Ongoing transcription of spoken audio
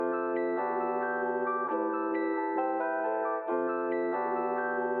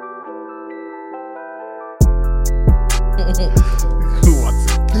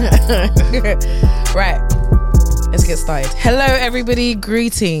Right. Let's get started. Hello, everybody.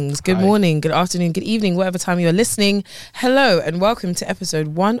 Greetings. Good morning, good afternoon, good evening, whatever time you're listening. Hello, and welcome to episode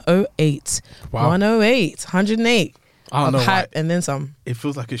 108. Wow. 108. I don't know why. And then some. It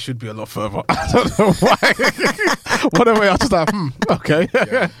feels like it should be a lot further. I don't know why. Whatever, I was just like, okay.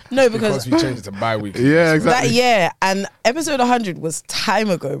 Yeah. No, because we changed it to bi-weekly. Yeah, exactly. and episode 100 was time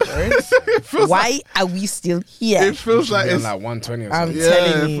ago, bro. Why are we still here? It feels like It's it's... like 120 or I'm something.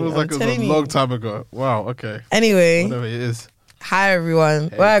 telling it you, feels I'm like it was a telling you. long time ago. Wow, okay. Anyway, Whatever it is. hi everyone.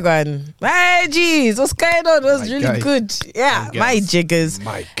 Where are going? Hey, geez, what's going on? What's My really guy. good? Yeah, my girls. jiggers.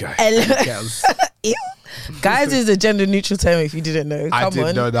 My guy. Hello. Ew. Guys is a gender neutral term if you didn't know. I Come didn't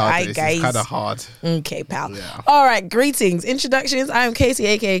on. know that. Hi, It's guys. kind of hard. Okay, pal. Yeah. All right, greetings. Introductions. I'm Casey,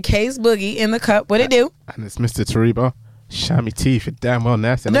 aka Case Boogie in the cup. What it do? And it's Mr. Tariba. Shammy teeth, you're damn well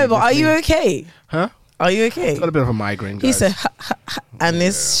nasty. No, but are you okay? Huh? Are you okay? Got a bit of a migraine, guys. He said, ha, ha, ha, and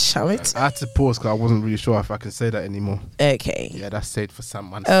this shamit. I had to pause because I wasn't really sure if I can say that anymore. Okay. Yeah, that's said for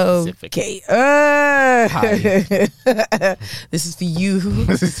someone specific. Okay. Hi. This is for you.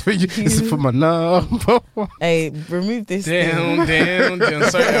 This is for you. This is for my number one. Hey, remove this. Damn.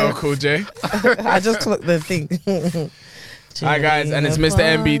 Sorry, El Cool J. I just clicked the thing. Hi, guys. And it's Mr.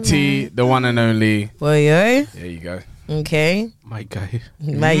 MBT, the one and only. Well, yo. There you go. Okay. My guy.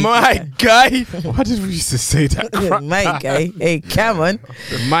 My guy. Why did we used to say that crap? My guy. Hey, come on.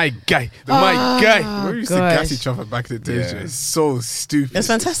 My guy. Ah, guy. We used to gosh. gas each other back in the day. Yeah. It's so stupid. It's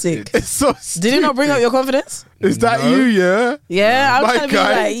fantastic. It's so stupid. Did it not bring up your confidence? Is that No. you, yeah? Yeah, I'm My trying to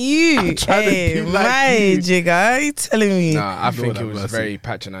guy. be like you. I'm trying to Hey, be like my you. jigger, you telling me? Nah, I think that it was mercy. very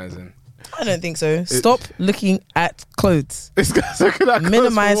patronizing. I don't think so. Stop looking at clothes. This guy's looking at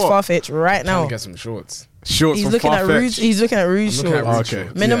Minimize clothes for what? Farfetch right Trying now. to get some shorts. Shorts He's from looking at Farfetch. Rouge. He's looking at Rouge I'm looking at shorts. Rouge Okay.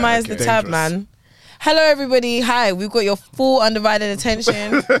 shorts. Minimize Yeah, the okay. tab, Dangerous. man. Hello, everybody. Hi, we've got your full undivided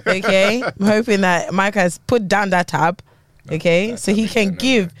attention. Okay, I'm hoping that Mike has put down that tab. Okay, so he can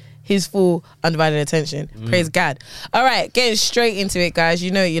give his full undivided attention. Praise God. All right, getting straight into it, guys. You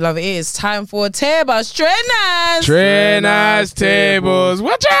know you love it. It is time for Tables Trainers. Trainers tables.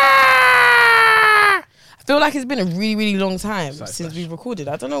 Watch out! I feel like it's been a really, really long time since we've recorded.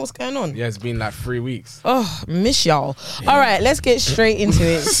 I don't know what's going on. Yeah, it's been like 3 weeks. Oh, miss y'all. All right, let's get straight into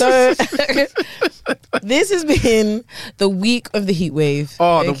it. So, this has been the week of the heat wave.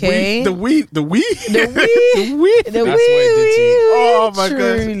 Oh, okay? the weed. The week. The weed. The That's what it did to you. Oh my god.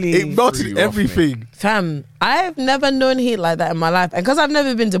 truly. It melted Threw you off, everything. Fam, I've never known heat like that in my life. And because I've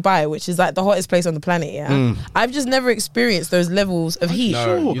never been to Dubai, which is like the hottest place on the planet, yeah, I've just never experienced those levels of heat. No.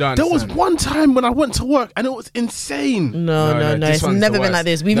 Sure. you don't There was understand. one time when I went to work and it was insane. No, No, no. this It's one's never the been worst. like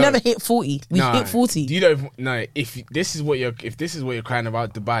this. We've No. never hit 40. We've hit 40. You don't. No, if this is what you're crying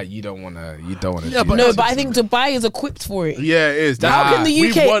about Dubai, you don't wanna. Yeah, but No, but I think Dubai is equipped for it. Yeah, it is. How can the we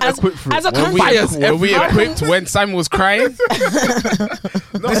UK weren't as equipped for it. a Were we, country? were we equipped when Simon was crying?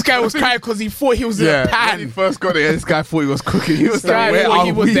 This guy was crying because he thought he was in a When he pan. first got it, this guy thought he was cooking. He was Guy like, where thought are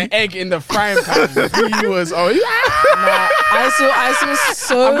he was we? the egg in the frying pan. He was. Oh, I saw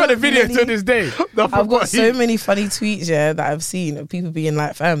so. I've got a video many- to this day. I've got so many funny tweets, yeah, that I've seen of people being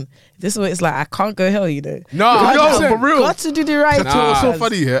like, fam, this is what it's like. I can't go hell, you know. No, No, for real. Got to do the right That's what's so thing.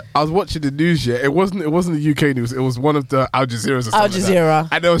 funny here. I was watching the news. Yeah, it wasn't the UK news. It was one of the Al Jazeera's or something. Al like that. Jazeera.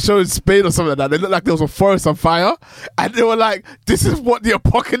 And they were showing Spain or something like that. They looked like there was a forest on fire, and they were like, "This is what the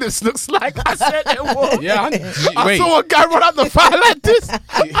apocalypse looks like." I said it was. Yeah, I wait. saw a guy run out the fire like this.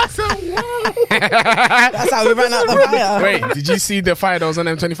 I said, "Wow." That's how we ran out the fire. Wait, did you see the fire that was on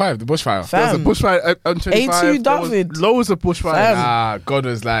M25, the bushfire? There was a Fam. bushfire on 25. A2 There was Dartford. loads of bushfires. Fam. Ah, God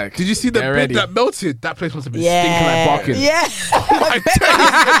was like, Did you see the get bed ready. that melted? That place must have been Yeah. stinking like barking. Yeah. I tell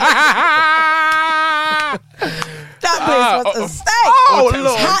you. That place was a steak. Oh,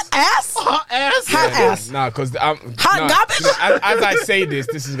 Lord. Hot ass. Hot ass. Hot ass. Nah, because Hot garbage. as I say this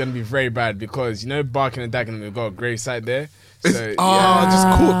is gonna be very bad because you know Barking and Dagenham, we've got a grave site there. So Just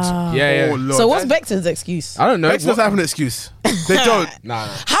cooked. yeah. Oh, Lord. So what's Beckton's excuse? I don't know. Next doesn't have an excuse. They don't. Nah.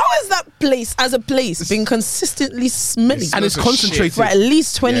 How has that place, as a place, been consistently smelly It's And it's smells of concentrated. for at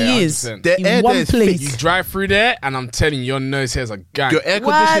least 20 Yeah, years 100%. The air in one there is place? You drive through there, and I'm telling you, your nose hairs are gang. Your air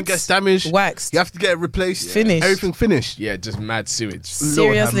What? conditioning gets damaged. Waxed. You have to get it replaced. Finished. Everything finished. Yeah, just mad sewage. Seriously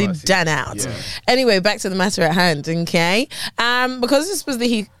Lord have mercy. done out. Yeah. Anyway, back to the matter at hand, okay? Because this was the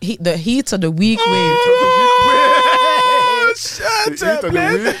heat of the week wave. Oh, shit.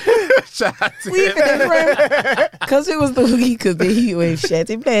 Because it was the week of the heat wave,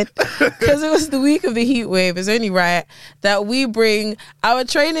 because it was the week of the heat wave, it's only right that we bring our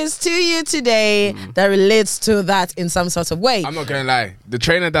trainers to you today that relates to that in some sort of way. I'm not gonna lie, the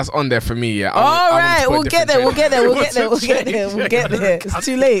trainer that's on there for me, yeah. All right, we'll get there. It's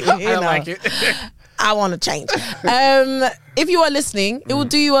too late. I like it. I want to change. If you are listening, it will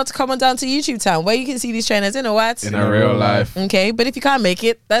do you well to come on down to YouTube Town where you can see these trainers in a what? In a real life. Okay, but if you can't make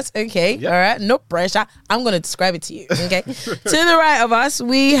it, that's okay. Yep. All right, no pressure. I'm going to describe it to you. Okay. To the right of us,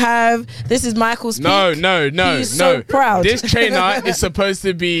 we have, this is Michael's peak. No. He's so proud. This trainer is supposed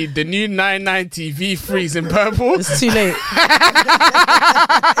to be the new 990 V3s in purple. It's too late.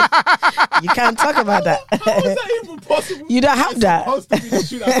 You can't talk about that. How is that even possible? You don't have that. It's supposed to be the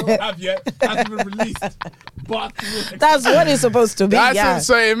shoe that I don't have yet. Hasn't been released. But That's what it's supposed to be. Yeah.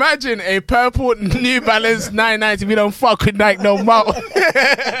 So imagine a purple New Balance 990. We don't fuck with Nike no more.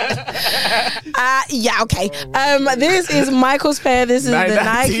 Yeah, okay. This is Michael's pair. This is the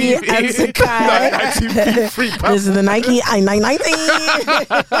Nike and Sacai. This is the Nike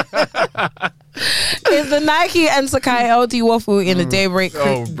i990. It's the Nike and Sacai LD Waffle in the Daybreak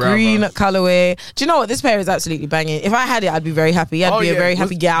green colorway. Do you know what? This pair is absolutely banging. If I had it, I'd be very happy. I'd be a very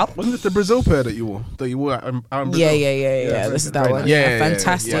happy gal. Wasn't this the Brazil pair that you wore? That you wore out in Brazil? Yeah. This is that one. Yeah,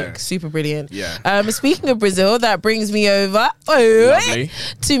 fantastic. yeah. Super brilliant. Yeah. Speaking of Brazil, that brings me over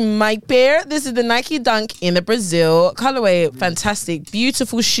to my pair. This is the Nike Dunk in the Brazil colorway. Fantastic.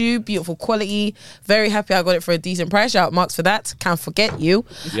 Beautiful shoe. Beautiful quality. Very happy I got it for a decent price. Shout out Marks for that. Can't forget you.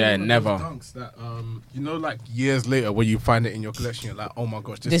 Yeah, never. Dunks that, like years later when you find it in your collection, you're like, oh my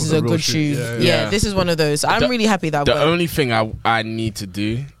gosh, This is a good shoe. Yeah, this is one of those. I'm really happy that The only thing I need to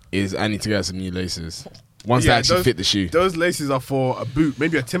do is I need to get some new laces. Once they actually fit the shoe. Those laces are for a boot,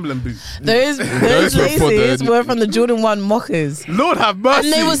 maybe a Timberland boot. Those laces were from the Jordan 1 mockers. Lord have mercy.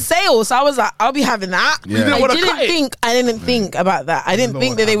 And they were sales, so I was like, I'll be having that. Yeah. I didn't think about that. I didn't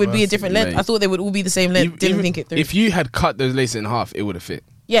think that they would be a different length. Mate. I thought they would all be the same length. Didn't think it through. If you had cut those laces in half, it would have fit.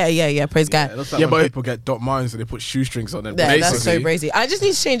 Yeah. Praise It God. looks like when people get Doc Martens and they put shoestrings on them. Yeah, that's so basically. crazy. I just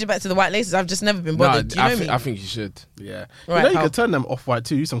need to change it back to the white laces. I've just never been No, bothered. Do you know me? I think you should. Yeah. Right, you how? can turn them off-white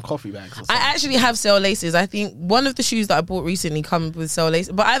too. Use some coffee bags or something. I actually have sale laces. I think one of the shoes that I bought recently comes with sale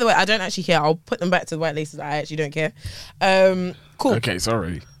laces. But either way, I don't actually care. I'll put them back to the white laces. I actually don't care. Cool. Okay,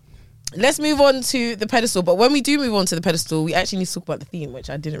 sorry. Let's move on to the pedestal. But when we do move on to the pedestal, we actually need to talk about the theme, which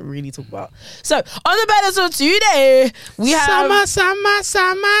I didn't really talk about. So on the pedestal today, we have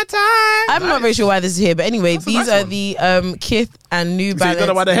summertime. I'm not very sure why this is here, but anyway, these are the Kith and New So you don't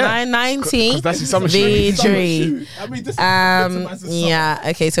know why Balance they're here? 990 'Cause that's your summer shoe. V3. I mean, this Yeah,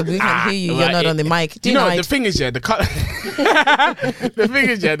 okay, so we can hear you. You're Right, not on the mic. Do You know, hide? the thing is, the color. The thing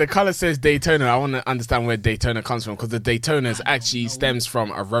is, the color says Daytona. I want to understand where Daytona comes from because the Daytona actually stems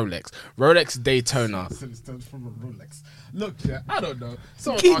from a Rolex. Rolex Daytona. from a Rolex. Look, I don't know.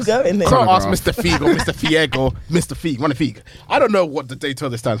 Keep going then. Someone ask Mr. Feig or Mr. Fiego, Mr. Feig, one of Feig. I don't know what the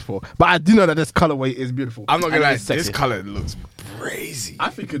Daytona stands for, but I do know that this colorway is beautiful. I'm not gonna lie, And it's sexy. this color looks crazy. I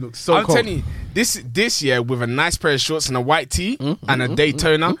think it looks so I'm cool. telling you, this year with a nice pair of shorts and a white tee and a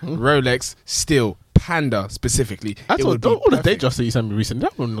Daytona Rolex, still Panda specifically. I it would thought be all the perfect. Datejust that you sent me recently,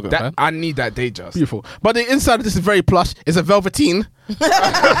 that wouldn't look bad. I need that Datejust. Beautiful. But the inside of this is very plush. It's a velveteen. It's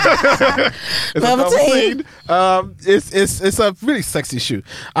Velveteen. a velveteen. It's a really sexy shoe.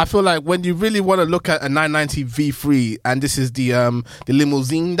 I feel like when you really want to look at a 990 V3, and this is the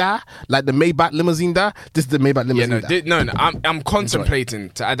limousine da, like the Maybach limousine da. This is the Maybach Yeah, limousine. no. I'm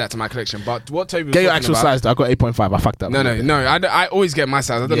contemplating to add that to my collection. But what Toby was Get your talking actual about, size. Though. I got 8.5. I fucked up. No. I always get my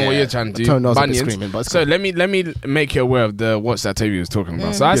size. I don't know what Yeah, you're trying to do. toenails a bit Bunions. screaming, but it's So cool. let me make you aware of the watch that Toby was talking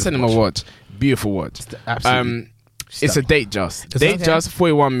about. So I sent him a watch. Beautiful watch. Absolutely. It's a Datejust. Okay. Datejust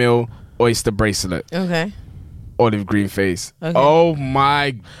 41 mil oyster bracelet. Okay. Olive green face. Okay. Oh my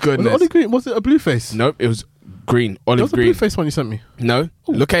Was it goodness. olive green? Was it a blue face? Nope, it was green. There Olive was a blue green. face one you sent me. No,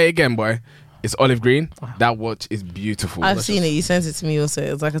 look at it again, boy. It's olive green. That watch is beautiful. I've seen it. You sent it to me also.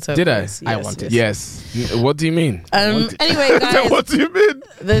 It was like a turquoise. Did I? Yes, I want it. Yes. What do you mean? Anyway, guys, What do you mean?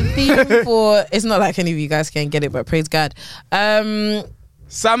 the theme for it's not like any of you guys can get it, but praise God.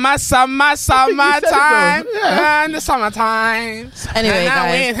 Summertime. Yeah. And the summertime. Anyway,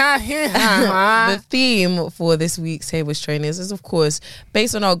 And guys, the theme for this week's Tables Trainers is, of course,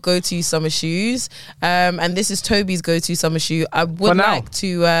 based on our go-to summer shoes. And this is Toby's go-to summer shoe. I would like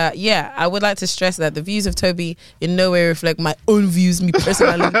to stress that the views of Toby in no way reflect my own views, me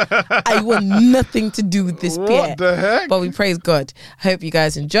personally. I want nothing to do with this pair. What the heck? But we praise God. I hope you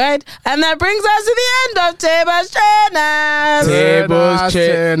guys enjoyed. And that brings us to the end of Tables Trainers. Tables,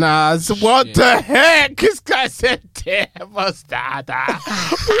 Tenors. What the heck? This guy said Devastator.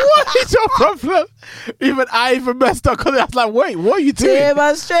 What is your problem? I even messed up because I was like, wait, what are you doing?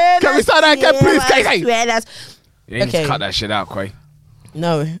 Demonstrators. Can we start that again, please? Demonstrators. You need Okay. to cut that shit out, Quay.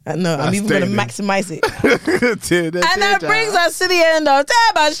 No, I'm even going to staying in. maximize it. And that brings us to the end of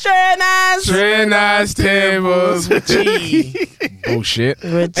Demonstrators. Trainers, tables, bullshit.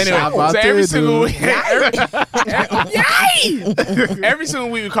 Anyway, so every single week, every single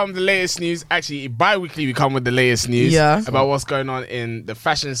week we come with the latest news. Actually, bi-weekly we come with the latest news about what's going on in the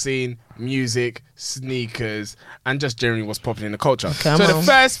fashion scene, music, sneakers, and just generally what's popping in the culture. The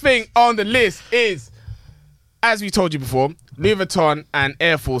first thing on the list is, as we told you before, Louis Vuitton and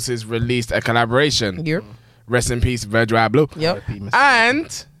Air Forces released a collaboration. Yep. Rest in peace, Virgil Abloh. Yep.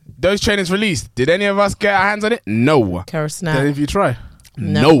 And those trainers released. Did any of us get our hands on it? No. Cara Did Snap. any of you try?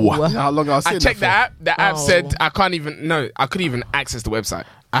 No. How long I was I sitting checked the there app. The app Oh. said I couldn't even access the website.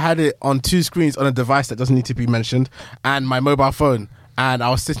 I had it on 2 screens on a device that doesn't need to be mentioned and my mobile phone. And I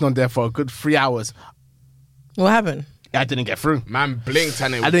was sitting on there for a good 3 hours. What happened? I didn't get through. Man blinked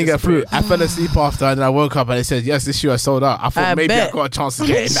and it I didn't get through. I fell asleep after and then I woke up and it said, yes, this shoe has sold out. I thought maybe I got a chance to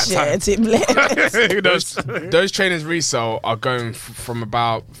get in that time. those trainers resale are going from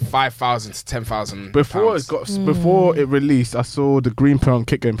about 5,000 to 10,000 Before it released, I saw the green pump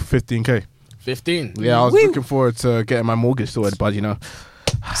kit going for 15k. 15. Yeah, I was Woo. looking forward to getting my mortgage sorted, but you know.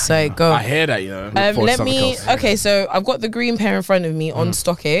 So go. I hear that, you know. forward Let to me. something else. Okay, so I've got the green pair in front of me on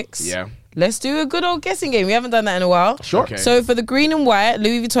StockX. Yeah. Let's do a good old guessing game. We haven't done that in a while. Sure. Okay. So for the green and white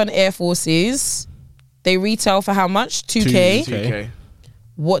Louis Vuitton Air Forces, they retail for how much? 2K. 2K.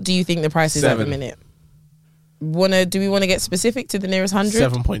 What do you think the price is at the 7. minute? Do we want to get specific to the nearest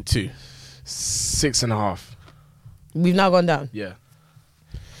 100? 7.2. 6.5. We've now gone down. Yeah.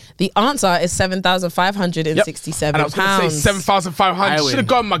 The answer is £7,567. And I was going to say 7,500. I win. Should have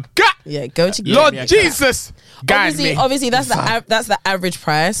got my gut. Yeah, go to Lord me a Jesus. Guide me. Obviously, that's the average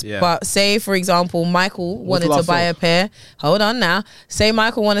price. Yeah. But say, for example, Michael What's the wanted to last buy sold? a pair. Hold on now. Say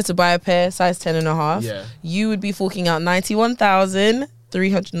Michael wanted to buy a pair, size 10.5. Yeah. You would be forking out £91,391.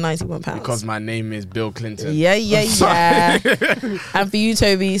 Because my name is Bill Clinton. Yeah. And for you,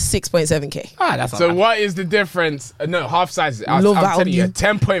 Toby, 6.7K. That's So what is the difference? No, half sizes. I'm Low telling you, a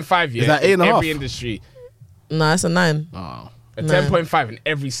value. 10.5 yeah, Is that in 8.5? every industry. No, that's a 9. Oh. A No. 10.5 in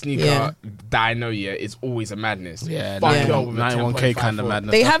every sneaker Yeah. that I know, is always a madness. Yeah, Fuck Yeah. you up with a 91k 10.5 kind of for-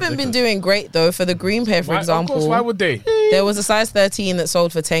 madness. They That's haven't been ridiculous. doing great though. For the green pair, for Why- example, Of course, why would they? there was a size 13 that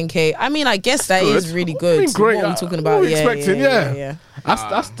sold for 10K. I mean, I guess that is Good. really I good. mean, great. What are we talking about? What we expecting, yeah. That's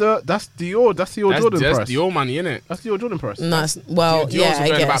Dior. That's Dior That's Jordan price. the old money, innit? That's Dior Jordan price. No, well, Dior's yeah, I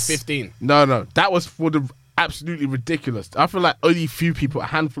going about guess. 15. No, that was for the absolutely ridiculous. I feel like only a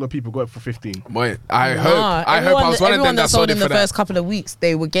handful of people got it for 15. Boy, I Nah, hope I was one of everyone them that sold it in for the that. first couple of weeks,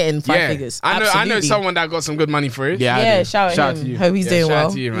 they were getting 5 figures. I know Absolutely. someone that got some good money for it. Yeah, I Yeah, do. shout out to him. you. Hope he's doing shout out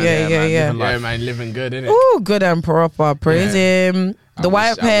well. to you, man. Yeah, Yeah, man, yeah. living life. Yeah, man, living good, innit? Ooh, good and proper. Praise him. The I white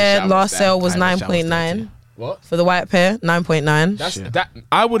wish pair I last was sale that was kind of 9.9. What? For the white pair, 9.9. That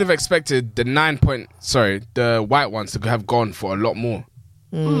I would have expected the the white ones to have gone for a lot more.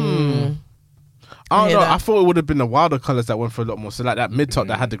 I don't hear know. that. I thought it would have been the wilder colours that went for a lot more. So like that mid top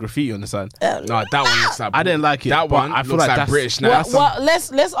that had the graffiti on the side. No, that one looks like I didn't like it, That but one I feel looks like like that's- British now. Well, let's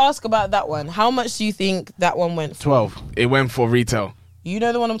ask about that one. How much do you think that one went for? 12. It went for retail. You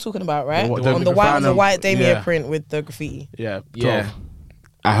know the one I'm talking about, right? What, on the white Damier yeah. print with the graffiti. Yeah, 12. Yeah.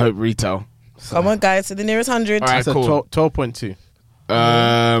 I hope retail. Come on, guys, to the nearest 100. All I right, said cool. 12.2.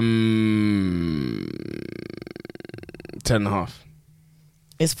 10.5.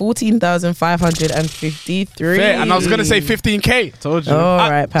 It's 14,553. Fair. And I was gonna say 15k. Told you. All I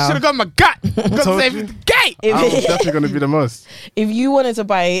right, pal. should have got my gut. Got Told say you. 15k. I was definitely going to be the most. If you wanted to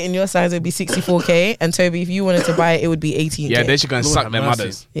buy it in your size, it would be 64K. And Toby, if you wanted to buy it, it would be 18K. Yeah, they should go and Lord suck have their mercy.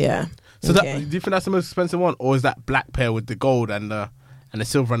 mothers. Yeah. So Okay. do you think that's the most expensive one? Or is that black pair with the gold and the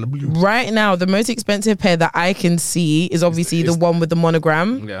silver and the blue? Right now, the most expensive pair that I can see is obviously the one with the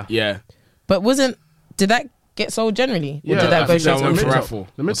monogram. Yeah. Yeah. But did that get sold generally? Or Yeah, did I that go think straight that to went the for mid-top? raffle.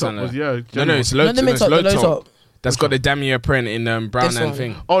 The mid top was, yeah. No, it's low Not the mid-top, the low top. That's got the Damier print in brown This and one.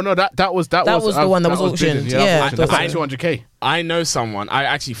 thing. Oh, no, that was was the one that was auctioned. Yeah, that was that's like 200k. I know someone. I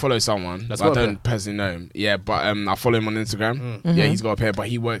actually follow someone. That's But I what don't personally know him. Yeah, but I follow him on Instagram. Yeah, he's got a pair, but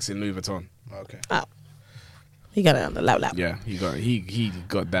he works in Louis Vuitton. Okay. He got it on the lap. Yeah, he got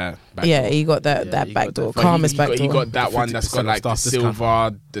that. Back Yeah, door. he got that he back got door, that- But calmest he back got, door. he got that one that's got 50% like the staff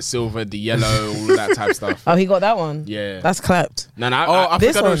discount. silver, the yellow, all that type of stuff. Oh, he got that one. Yeah. That's clapped. No, Oh, I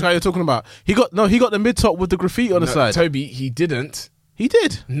This think I know which one. guy you're talking about. He got the mid top with the graffiti on the side. Toby, he didn't. He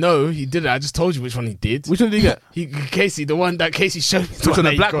did. No, he didn't. I just told you which one he did. Which one did he get? Casey, the one that Casey showed me. Which one,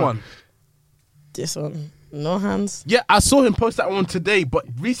 the black one? This one. No hands. Yeah, I saw him post that one today, but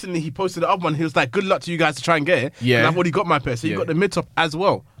recently he posted the other one. He was like, good luck to you guys to try and get it. Yeah. And I've already got my pair. So you got the mid-top as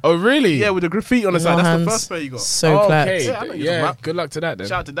well. Oh, really? Yeah, with the graffiti on the side. That's the first pair you got. So clapped. Okay. Yeah, I know you're Yeah, talking about. good luck to that then.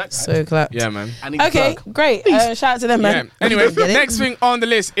 Shout out to that guy. So clapped. Yeah, man. Okay, great. Shout out to them, man. Yeah. Anyway, Get it? next thing on the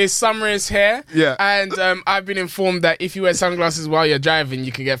list is Summer's hair. Yeah. And I've been informed that if you wear sunglasses while you're driving,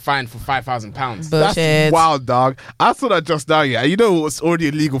 you can get fined for £5,000. Bullshit. That's wild, dog. I saw that just now, yeah. You know it's already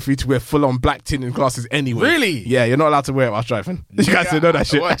illegal for you to wear full-on black tinted glasses anyway. Really? Yeah, you're not allowed to wear it while driving. You guys should know that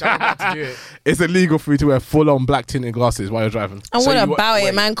shit. Watch, I'm about to do it. It's illegal for you to wear full-on black tinted glasses while you're driving. And So what you- about it,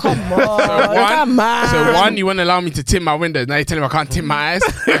 wait. man? Come on. Come on. So one, you won't allow me to tint my windows. Now you're telling me I can't tint my eyes?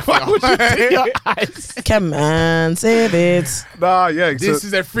 Why would you tint your eyes? Come on, save it. Nah, yeah. This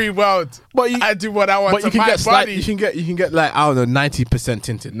is a free world. But you- I do what I want But to you can my get body. you can get like, I don't know, 90%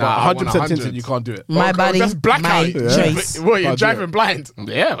 tinted. Nah, I Nah, want 100% 100. tinted, you can't do it. My body, That's blackout. my choice. What, you're Can't do driving it. blind?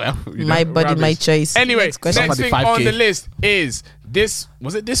 Yeah, well. you My know. body, my rubbish. choice. Anyway, Next question. next Somebody thing 5K. on the list is this.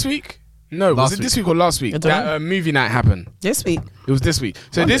 Was it this week? No, Last was it this week. week or last week? I don't That know. movie night happened. This week. It was this week.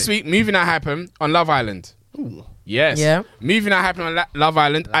 So Monday. this week, movie night happened on Love Island. Yes. Yeah. Movie night happened on Love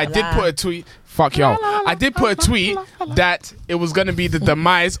Island. I did put a tweet. Fuck y'all. I did put a tweet that it was going to be the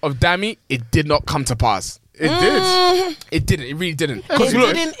demise of Dami. It did not come to pass. It did. It didn't. It really didn't. Because It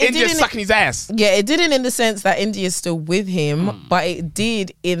look, didn't- it India's didn't- sucking his ass. Yeah, it didn't in the sense that India's still with him, but it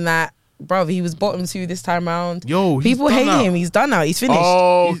did in that, bro, he was bottom 2 this time round. Yo, he's people done hate now. him. He's done now. He's finished.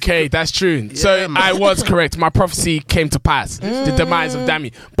 Okay, that's true. So man. I was correct. My prophecy came to pass. The demise of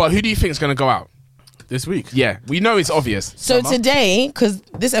Dami. But who do you think is going to go out? This week. Yeah, we know it's obvious. So today, because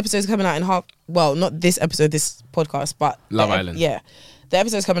this episode's coming out in half, well, not this episode, this podcast, but Love the Island. Yeah, the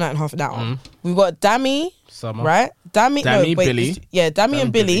episode's coming out in half an hour. We've got Dami, Summer. right? Dami, Dami, wait, Billy. yeah, Dami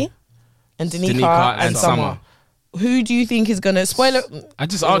and Billy, and Danica, and Summer. Who do you think is gonna spoiler? I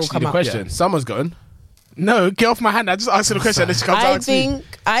just It will asked you come the out. question. Yeah. Summer's going. No, get off my hand. I just asked you the question and then she comes out to me.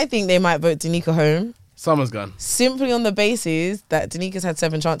 I think they might vote Danica home Summer's gone. simply on the basis that Danica's had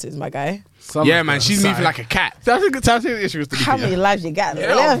 7 chances. My guy, Summer's Yeah, man, gone. she's moving like a cat. I think the issue was how many lives you got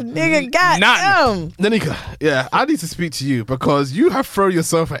Yeah. left, nigga? God None. damn. Danica, yeah, I need to speak to you because you have thrown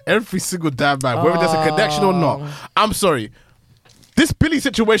yourself at every single damn man, whether there's a connection or not. I'm sorry. This Billy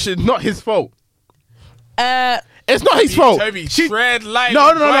situation is not his fault. It's not his fault. Toby, She- tread lightly.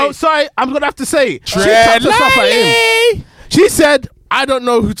 No. boy. Sorry, I'm gonna have to say it. She Tread chucked herself at him. lightly. She said, "I don't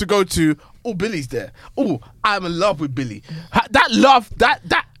know who to go to." Oh, Billy's there. Oh, I'm in love with Billy. That love, that.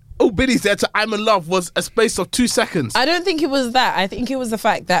 Oh, Billy's there. To I'm in love was a space of 2 seconds. I don't think it was that. I think it was the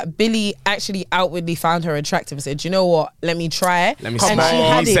fact that Billy actually outwardly found her attractive and said, "You know what? Let me try it." Let me And spank. she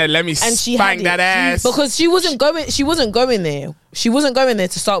had He it. said, "Let me And she spank had that it. ass." because she wasn't going. She wasn't going there. She wasn't going there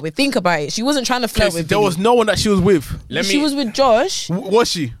to start with. Think about it. She wasn't trying to flirt with. there Billy. was no one that she was with. She was with Josh.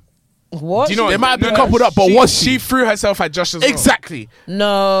 Was she? What? Do you know They what? might have been No, coupled up, but she- was she? She threw herself at Josh as well. Exactly.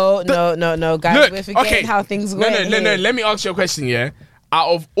 No, guys. Look, We're forgetting okay. how things No, went. no. here. Let me ask you a question, yeah? Out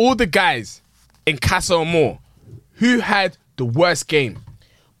of all the guys in Casa Amor, who had the worst game?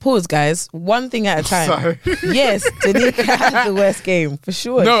 Pause, guys. One thing at a time. Sorry. Yes, Danica had the worst game for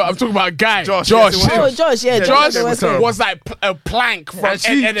sure. No, I'm talking about a guy. Josh, Josh. yes, it Oh, Josh. Yeah, Yeah, Josh had Josh the worst game. was like a plank from And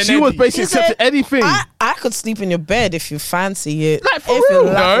Ed and she was Eddie. basically He said, accepting anything. I could sleep in your bed if you fancy it. Like, for if real?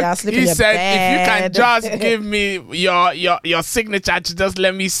 you're lucky, No, I'll sleep in he your said bed. if you can just give me your signature, to just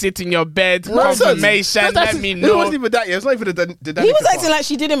let me sit in your bed, confirmation, let me It know. wasn't even that. Yeah, it's not even the He was acting like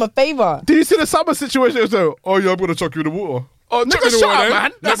she did him a favor. Did you see the Summer situation? It was like, oh yeah, I'm gonna chuck you in the water. Oh, Nigga, chuck me the shut water, up, then.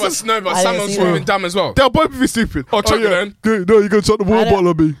 man. No, That's but I didn't someone's see that. moving dumb as well. They'll both be stupid. Oh, chuck it then. No, you're gonna chuck the water I don't- bottle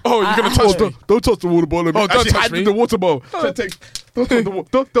on me. Oh, you're gonna I- touch me. Don't touch the water bottle on me. Oh, don't Actually, touch hand me. the water bottle. Don't touch the water.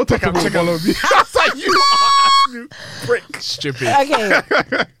 Don't touch the water bottle on me. That's like you prick. Stupid.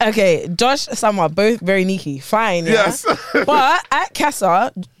 Okay. Josh, Summer, both very neaky. Fine, yeah? Yes. But at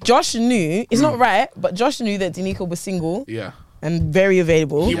Casa, Josh knew, it's not right, but Josh knew that Danica was single Yeah. and very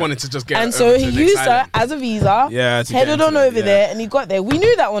available. He wanted to just get and her so over he to the next used her island. as a visa, Yeah, to get headed into on it, over yeah. there, and he got there. We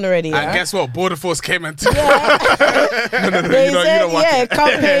knew that one already. And Yeah? guess what? Border Force came and took They you said, don't want yeah, it.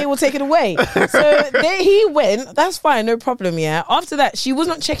 come here, we'll take it away. So he went, that's fine, no problem, yeah. After that, she was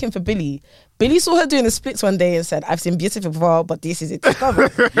not checking for Billy. Billy saw her doing the splits one day and said, I've seen beautiful before, but this is it.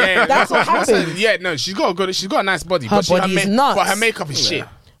 Discovered. Yeah, That's what happened. Yeah, no, she's got a nice body. Her body is nuts. But her makeup is shit.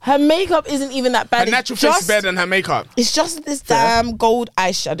 Her makeup isn't even that bad. Her natural face is better than her makeup. It's just this damn gold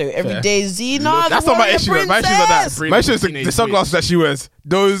eyeshadow every day. Zena, That's the not my warrior issue. My princess. issues are that. My issue is the sunglasses that she wears.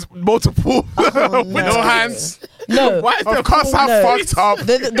 Those multiple. Oh, With no hands. No. Why is Of there course, I'm No. fucked up.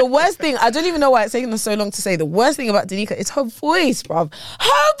 The worst thing, I don't even know why it's taking us so long to say. The worst thing about Danica is her voice, bruv.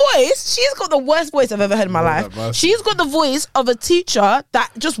 Her voice, she's got the worst voice I've ever heard in my life. She's got the voice of a teacher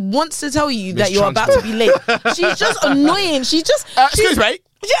that just wants to tell you that you're about to be late. She's just annoying. Excuse me.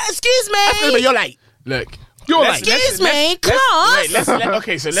 Yeah, excuse me. You're late. Look. You're let's- like, Excuse let's- me, let's- class.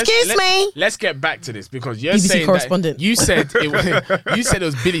 wait, Excuse me. Let's get back to this because you're BBC saying correspondent. that you said it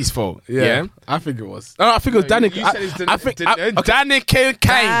was Billy's fault. Yeah. I think it was. No, I think it was Danica. You said it's Danica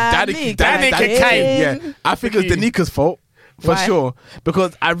Kane. Danica Kane. Yeah, I think it was Danica's fault. For Why? sure,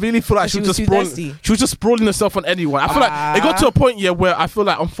 because I really feel like She she was was just too sprawling. thirsty. She was just sprawling herself on anyone. I feel like it got to a point where I feel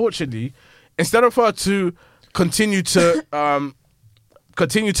like, unfortunately, instead of her to continue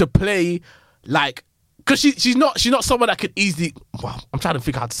to play like, because she's not someone that could easily. Well, I'm trying to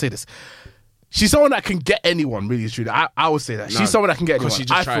figure out how to say this. She's someone that can get anyone, really, truly. I would say that. No, she's someone that can get anyone. because she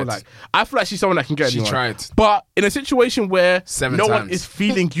just I feel tried. like she's someone that can get She anyone. tried. But in a situation where 7 no one times. is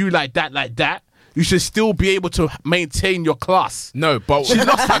feeling you like that, you should still be able to maintain your class. No, but She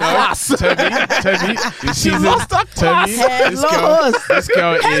lost her class. Toby, She lost her class. This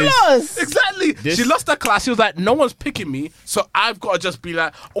girl is Hellos. Exactly. She lost her class. She was like, no one's picking me, so I've got to just be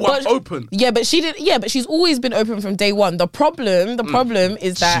like, I'm open. Yeah, but she did. Yeah, but she's always been open from day one. The problem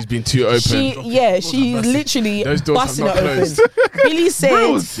is that she's been too open. She's literally Those doors busting have it not open. closed. Billy said,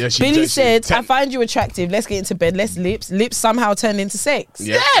 Rules. Yeah, she Billy did. said, She- I find you attractive. Let's get into bed. Let's lips. Lips somehow turned into sex.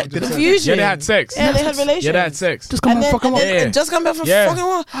 Yeah, Confusion. Yeah, they had sex. Yeah, they had relations. Yeah, they had sex. Just come And on, then, fuck him up. Yeah. just come back from Yeah. fucking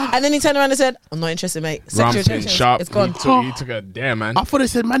war. And then he turned around and said, I'm not interested, mate. Sexual Ramsey, attention. sharp. It's gone. He took a damn man. I thought they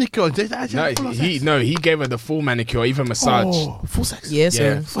said manicure. He gave her the full manicure, even massage. Full sex. Yeah, so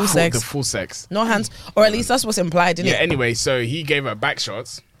Yeah, full sex. The full sex. No hands. Or at least that's what's implied, isn't Yeah. it? Anyway, so he gave her back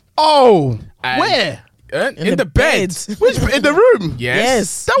shots. Oh, And- where? In the bed. Which in the room?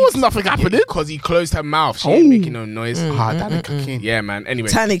 Yes. That was nothing happening. Because he closed her mouth. She ain't making no noise. Ah, Danica King. Yeah, man. Anyway.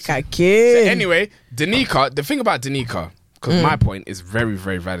 Tanika kid. Anyway, Danica, the thing about Danica, because my point is very,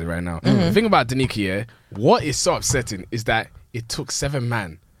 very valid right now. The thing about Danica, yeah, what is so upsetting is that it took 7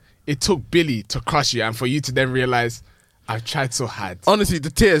 men. It took Billy to crush you and for you to then realize, I've tried so hard Honestly,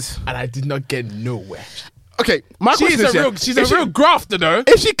 the tears. and I did not get nowhere. Okay, my question is, She's a real grafter, though.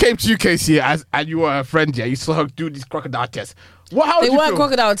 if she came to you, Casey, and you were her friend, yeah, you saw her do these crocodile tests. How They would you weren't feel?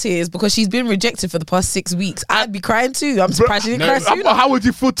 crocodile tears because she's been rejected for the past 6 weeks. I'd be crying too. I'm surprised she didn't cry sooner. How would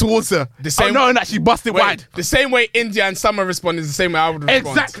you feel towards her? The same- knowing that she busted Wait, wide. the same way India and Summer respond is the same way I would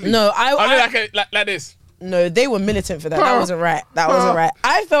respond. Exactly. No, Like this. No, they were militant for that. That wasn't right. That wasn't right.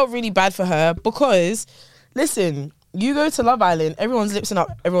 I felt really bad for her because, listen, you go to Love Island, everyone's lipsing up.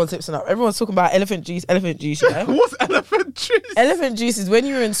 Everyone's talking about elephant juice, yeah? What's elephant juice? Elephant juice is when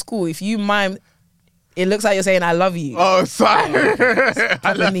you're in school, if you mime, it looks like you're saying, I love you. Oh, sorry.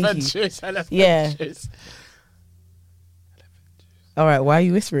 Elephant sneaky. juice. Elephant Yeah. juice. All right, why are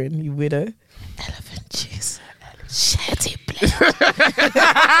you whispering, you widow? Elephant juice. Shetty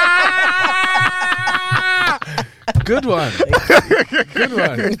Good one. Good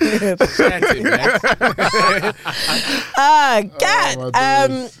one.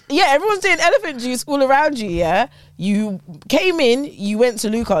 God. Yeah, everyone's doing elephant juice all around you, yeah? You came in, you went to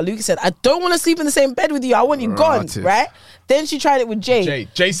Luca. Luca said, I don't want to sleep in the same bed with you. I want you gone, right? Then she tried it with Jay.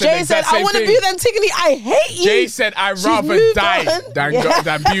 Jay said the exact I same want to thing. be with Antigone. I hate you. Jay said, I'd She's rather moved die on. than Yeah.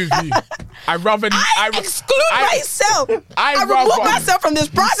 than be with you. I'd rather... I exclude myself. I remove rather- myself from this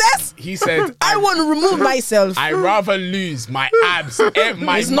process. He said... I want to remove myself. I'd rather lose my abs,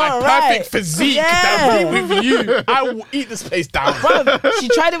 my It's perfect not right. physique Yeah. than be with you. I will eat this place down. Bruv, she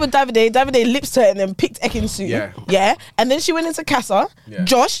tried it with Davide. Davide lips to her and then picked Ekinsu. Yeah. And then she went into Casa. Yeah.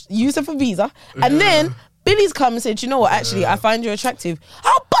 Josh used her for visa. And then Billy's come and said, you know what, actually, I find you attractive.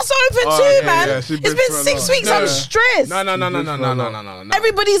 I'll bust her open too, yeah, man. yeah, she It's bitched been for a 6 lot. weeks. No. I'm stressed. No.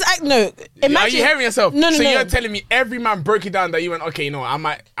 Everybody's imagine. Are you hearing yourself? No. So you're telling me every man broke it down that you went, okay, you know, I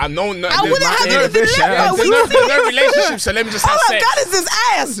wouldn't have anything left by week There's six. no relationship, so let me just have All I've sex. got is this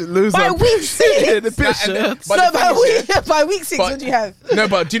ass. Loser. By week 6. The picture. But So the thing is, by week 6, what do you have? No,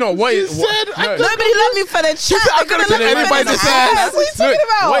 but do you know what is... said, Nobody love me for the chat. I'm gonna They're give gonna love me anybody for the this ass. ass. What are you talking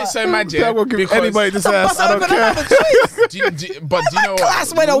about? What is so mad, yeah? I'm gonna give Because- anybody this ass. Bust I her don't open, I have a care. choice. But do you know Class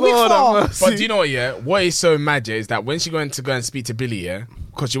what? went a week Lord have for. mercy. But do you know what, yeah? What is so mad, yeah, is that when she went to go and speak to Billy, yeah?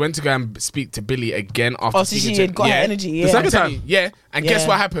 Because she went to go and speak to Billy again after Oh, so speaking she to had got her energy, yeah. The second I'm telling time. you, yeah. And guess Yeah.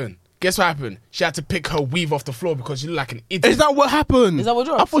 what happened? Guess what happened? She had to pick her weave off the floor because she looked like an idiot. Is that what happened? Is that what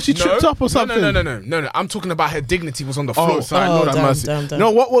dropped? I thought she tripped up or something. No. I'm talking about her dignity was on the floor. Oh, sorry. No, that mercy. Damn. No,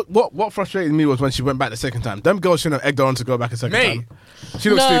 what frustrated me was when she went back the second time. Them girls shouldn't have egged her on to go back a second time.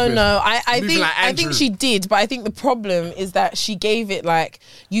 She looked stupid. I think she did, but I think the problem is that she gave it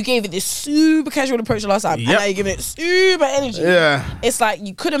you gave it this super casual approach the last time, and now you're giving it super energy. Yeah, it's like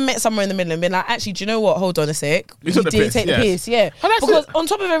you could have met somewhere in the middle and been like, actually, do you know what? Hold on a sec. You did take the piss, because on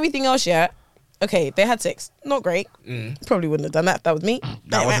top of everything else, okay, they had sex. Not great. Probably wouldn't have done that. That was me.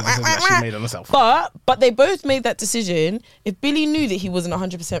 That wasn't the decision that she made on herself. But they both made that decision. If Billy knew that he wasn't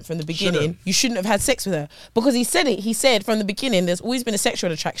 100% from the beginning, you shouldn't have had sex with her. Because he said it. He said from the beginning, there's always been a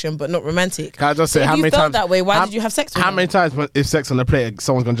sexual attraction, but not romantic. Can I just say, so how many felt times that way? Why did you have sex with her? How many times if sex on the plate,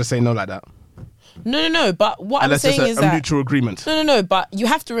 someone's going to just say no like that? No. But what I'm saying is that a mutual agreement. No. But you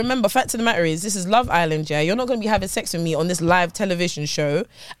have to remember, fact of the matter is, this is Love Island, yeah. You're not going to be having sex with me on this live television show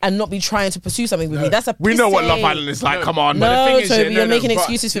and not be trying to pursue something with me. That's we know what Love Island is like. Come on. No, Toby, you're making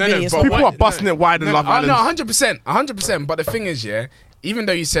excuses for Billy. People are busting it wide in Love Island. No, 100%. But the thing is, even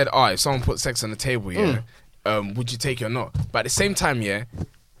though you said, if someone put sex on the table, would you take it or not? But at the same time,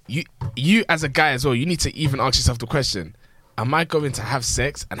 you as a guy as well, you need to even ask yourself the question: am I going to have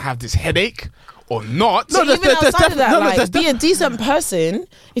sex and have this headache? Or not. So even outside of that, be a decent person.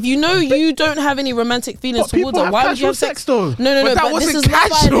 If you know you don't have any romantic feelings towards her, why would you have sex? Though? No. But that wasn't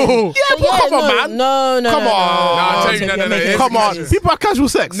casual. Come on, man. No. Come on. People have casual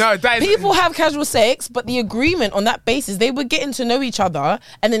sex. No, people have casual sex, but the agreement on that basis, they were getting to know each other,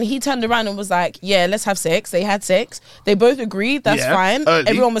 and then he turned around and was like, "Yeah, let's have sex." They had sex. They both agreed. That's fine. Early.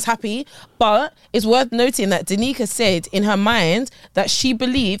 Everyone was happy. But it's worth noting that Danica said in her mind that she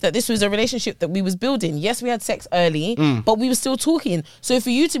believed that this was a relationship that we was building. Yes, we had sex early, but we were still talking. So for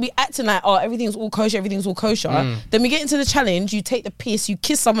you to be acting like, everything's all kosher, then we get into the challenge, you take the piss, you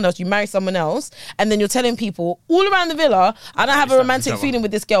kiss someone else, you marry someone else, and then you're telling people all around the villa, I don't have a romantic feeling with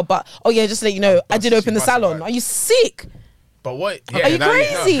this girl, but just to let you know, I did open the salon. Are you sick? But what? Are you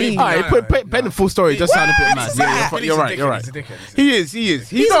crazy? Paint the full story. It does sound a bit mad. Yeah, you're right. He is.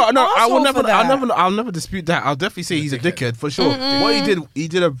 I'll never dispute that. I'll definitely say he's a dickhead for sure. What he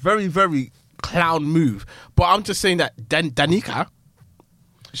did a very, very clown move. But I'm just saying that Danica,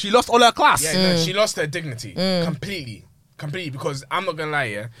 she lost all her class. Yeah, she lost her dignity completely. Because I'm not gonna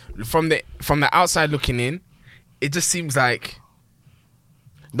lie, from the outside looking in, it just seems like.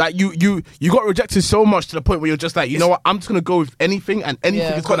 Like you got rejected so much to the point where you're just like, you know what, I'm just gonna go with anything and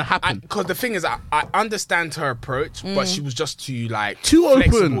anything is gonna happen. Because the thing is, I understand her approach, but she was just too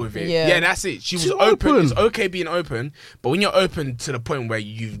open with it. Yeah, that's it. She was open. It's okay being open, but when you're open to the point where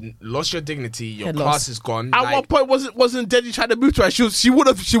you've lost your dignity, your class is gone. At what point wasn't Deji trying to move to her? She would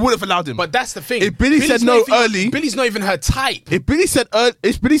have allowed him. But that's the thing. If Billy said no early, Billy's not even her type. If Billy said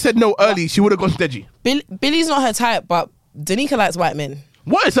no early, she would have gone to Deji. Billy's not her type, but Danica likes white men.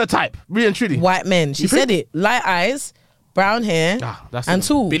 What is her type? Really and truly? White men. She said it. Light eyes, brown hair, and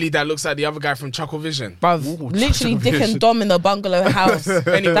tall. Billy that looks like the other guy from Chuckle Vision. Bruv, literally Dick and Dom in the bungalow house.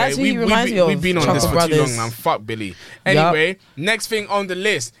 Anyway, that's who he reminds me of. We've been on this for too long, man. Fuck Billy. Anyway, next thing on the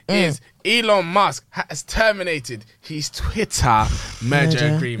list is Elon Musk has terminated his Twitter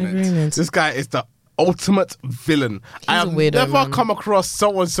merger agreement. This guy is the ultimate villain. I have never come across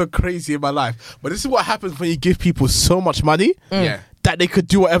someone so crazy in my life. But this is what happens when you give people so much money that they could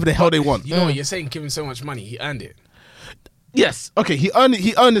do whatever the hell they want. You know what you're saying? Give him so much money, he earned it. Yes. Okay, he earned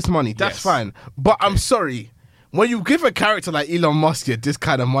this money. That's fine. But I'm sorry. When you give a character like Elon Musk this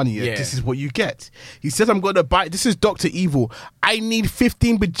kind of money, this is what you get. He says, I'm going to buy... This is Dr. Evil. I need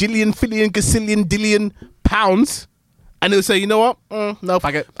 15 bajillion, fillion, gazillion, dillion pounds. And he'll say, you know what? No,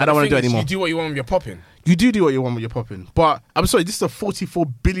 fuck it. I don't want to do it anymore. You do what you want with your popping. You do what you want with your popping. But I'm sorry, this is a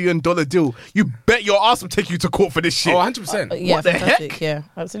 $44 billion deal. You bet your ass will take you to court for this shit. Oh, 100%. Yeah, what the heck? Yeah,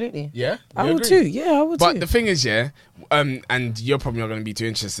 absolutely. Yeah? I would too. Yeah, I would too. But the thing is, and you're probably not going to be too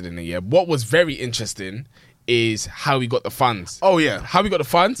interested in it, what was very interesting is how we got the funds. Oh yeah, how we got the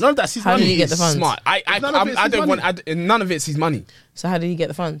funds. None of that's his money. How did he get the funds? Smart. None of it's his money. So how did he get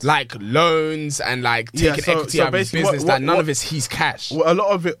the funds? Like loans and like taking equity out of his business. None of it's his cash. Well, a lot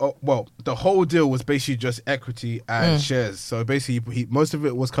of it. The whole deal was basically just equity and shares. So basically, most of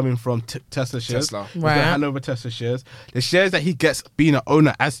it was coming from Tesla shares. Right. He's gonna hand over Tesla shares. The shares that he gets being an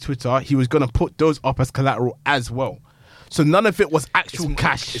owner as Twitter, he was gonna put those up as collateral as well. So none of it was actual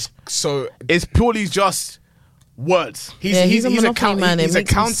cash. It's purely just words. He's an accountant. He's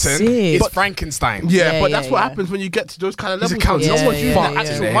accountant. It's Frankenstein. Yeah, but that's what happens when you get to those kind of levels. He's no one's using that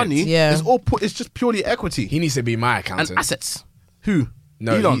actual money. Yeah. It's just purely equity. He needs to be my accountant. And assets. Who?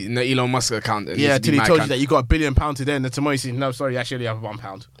 No, Elon Musk account. Yeah, till he told you that you got £1 billion today, and then tomorrow you say, no, sorry, actually I have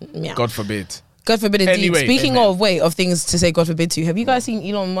 £1. Yeah. God forbid. God forbid indeed. Anyway, Speaking of things to say God forbid to, have you guys seen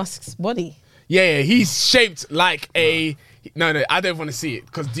Elon Musk's body? Yeah, he's shaped like a... No, I don't want to see it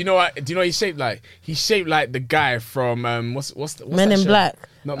because do you know what he's shaped like? He's shaped like the guy from what's Men in Black,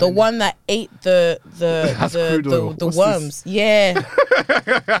 the one that ate the worms. Yeah,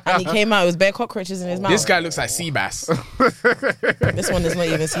 and he came out. It was bare cockroaches in his mouth. This guy looks like sea bass. This one is not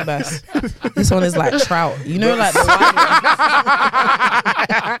even sea bass. This one is like trout. You know, like the white.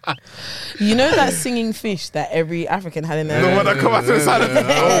 You know that singing fish that every African had in their. The one that come out to the side of the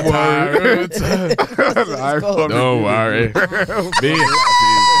Don't worry.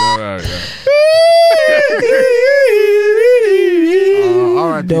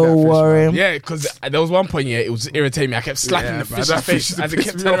 Don't worry. Yeah, because there was one point, it was irritating me. I kept slapping the fish's face as it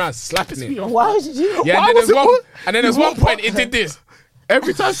kept turning around, slapping it. Why did you? Yeah, and then there's one point it did this.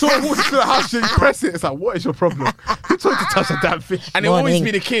 Every time someone walks into the house, you press it. It's like, what is your problem? Who told you to touch a damn fish? And it always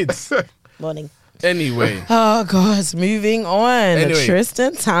be the kids. Morning. Anyway. Oh, God. Moving on.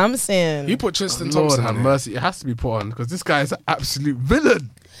 Tristan Thompson. You put Tristan Thompson on. Mercy. It has to be put on because this guy is an absolute villain.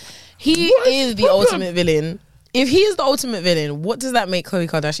 He is the ultimate villain. If he is the ultimate villain, what does that make Khloe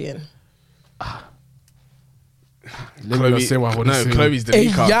Kardashian? Khloe's the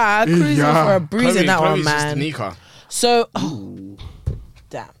Nika. Yeah, cruising for a bruise in that one, man. Nika. So,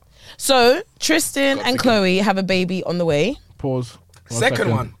 damn. So, Tristan and Khloe have a baby on the way. Pause.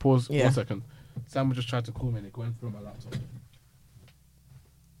 Second one. Pause. Yeah. 1 second. Sam just tried to call me and it went through my laptop.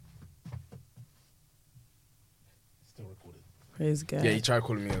 Still recorded. Praise God. Yeah, he tried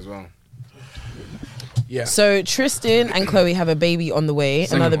calling me as well. Yeah. So Tristan and Khloe have a baby on the way.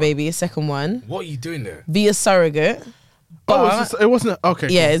 Another baby, a second one. What are you doing there? Via surrogate. It wasn't okay.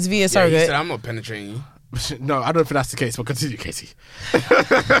 Yeah, cool. It's via surrogate. He said, I'm not penetrating you. No, I don't think that's the case, but continue, Casey.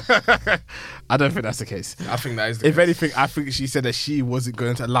 I don't think that's the case. I think that is the case. If anything, I think she said that she wasn't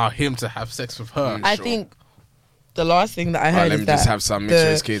going to allow him to have sex with her. I think the last thing that I heard is that... Let me just have some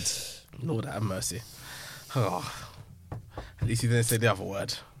mixed kids. Lord have mercy. Oh. At least he didn't say the other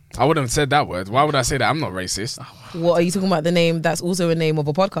word. I wouldn't have said that word. Why would I say that? I'm not racist. What, are you talking about the name that's also a name of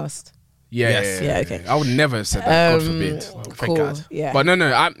a podcast? Yeah, okay. I would never have said that. God forbid. Thank God. Yeah. But no.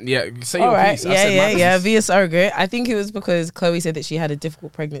 Say your piece. Yeah. Via surrogate. I think it was because Khloe said that she had a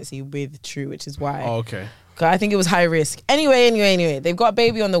difficult pregnancy with True, which is why. Oh, okay. I think it was high risk. Anyway, they've got a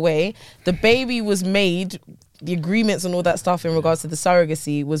baby on the way. The baby was made. The agreements and all that stuff in regards to the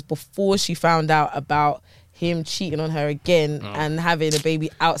surrogacy was before she found out about him cheating on her again and having a baby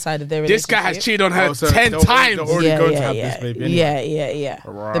outside of their relationship. This guy has cheated on her 10 times. Yeah.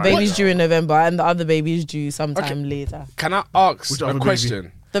 Right. The baby's due in November and the other baby's due sometime later. Can I ask a question?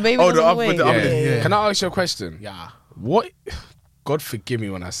 Baby? The baby on the way. Can I ask you a question? Yeah. What? God forgive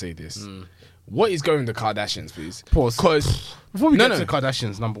me when I say this. What is going with the Kardashians, please? Pause. Because before we get to the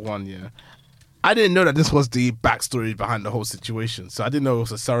Kardashians, number one, I didn't know that this was the backstory behind the whole situation. So I didn't know it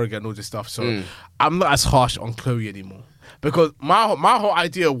was a surrogate and all this stuff. So I'm not as harsh on Khloe anymore. Because my whole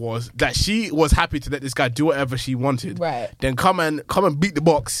idea was that she was happy to let this guy do whatever she wanted. Right. Then come and beat the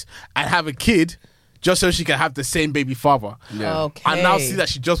box and have a kid just so she can have the same baby father. Yeah. Okay. I now see that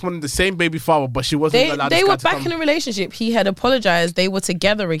she just wanted the same baby father, but she wasn't allowed They were back in a relationship. He had apologized. They were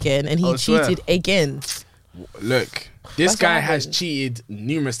together again and he cheated again. Look. This guy has cheated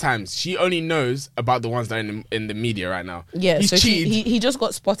numerous times. She only knows about the ones that are in the media right now. Yeah, he's cheated. He just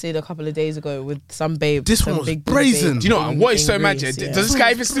got spotted a couple of days ago with some babe. This one was brazen. Do you know what is so magic? Does this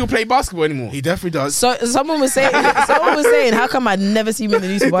guy even still play basketball anymore? He definitely does. So someone was saying, how come I never see him in the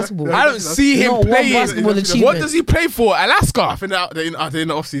news for basketball? I don't see him playing. What does he play for? Alaska. I think they're in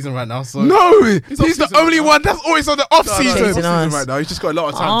the off season right now. So no, he's the only one that's always on the off season right now. He's just got a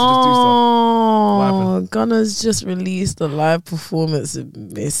lot of time to just do stuff. Oh, Gunna's just released a live performance of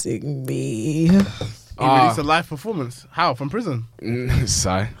Missing Me. He released a live performance. How? From prison?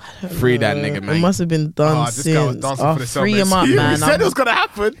 Sorry. Free that nigga, man. It must have been done since. This guy was dancing for the free him up, man. He said it was going to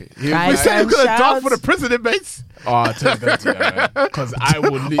happen. He said he was going to dance for the prison inmates. Oh, I tell you that, because I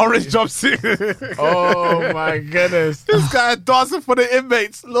would. Orange jumpsuit. Oh my goodness! This guy dancing for the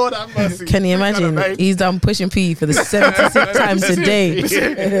inmates. Lord have mercy. Can you imagine? He's done pushing P for the 76th time today.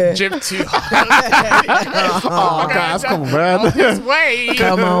 Jim too hard. Oh, guys, come on, man. This way.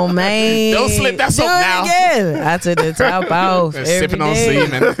 Come on, man. Don't slip that up now. Again. I took the top off. Sipping on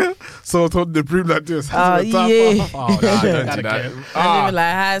semen. So told the broom like this. Yeah. Don't do that. I live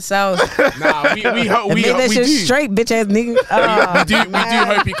like high south. Nah, we that shit do. straight, bitch ass nigga. We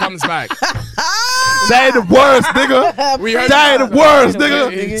do hope he comes back. That ain't the words, nigga. We heard That ain't the words,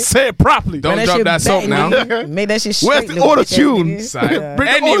 nigga. nigga. Say it properly. Don't drop that soap now. Make that shit straight. Where's the little auto bitch ass tune? nigga. Bring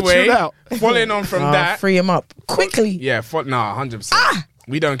the Anyway, auto-tune out. following on from that. Free him up quickly. Yeah, 100%.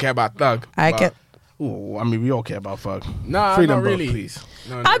 We don't care about Thug. I but- can. Ooh, I mean, we all care about Thug. Nah, Free not them both, really. please.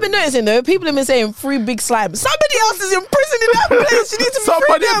 No, I've been noticing though, people have been saying free Big Slime. Somebody else is in prison in that place. You need to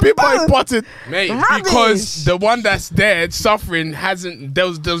Somebody, free them people both. are important. Mate, Rubbish. because the one that's dead suffering hasn't. There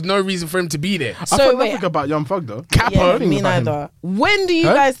was no reason for him to be there. I So thought wait, nothing about Young Thug though. yeah, Nothing me about him. neither. When do you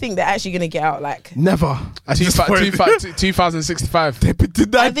Huh? guys think they're actually gonna get out? Like, Never. At this point. 2065. They've been I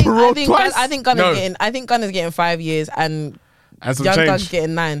denied think, parole I think, twice. I think Gunner's No. getting. I think Gunner's getting 5 years, and And some Young change. Thug's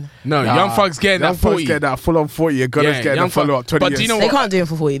getting 9. No, Nah, Young Thug's getting Young that Thug's 40. getting that full on 40. Gunner's Yeah, getting Young a follow up Thug. 20 But years. do you know They what? can't do it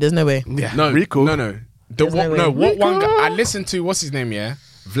for 40. There's no way. Yeah, No, Rico. No. The There's no way. what one Rico. guy I listened to? What's his name? Yeah,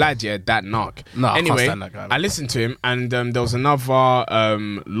 Vlad. Yeah, that knock. No, I can't anyway, stand that guy, man. I listened to him, and there was another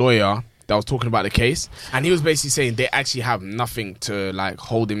lawyer that was talking about the case, and he was basically saying they actually have nothing to like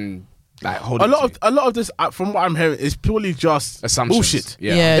hold him. Like hold A him lot to. of this, from what I'm hearing, is purely just Assumptions. bullshit.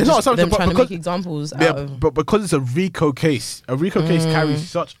 Yeah. It's not just something, them but trying to because- make examples Yeah, out of. but because it's a RICO case carries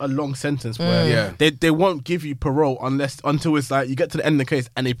such a long sentence where Yeah. they won't give you parole until it's like you get to the end of the case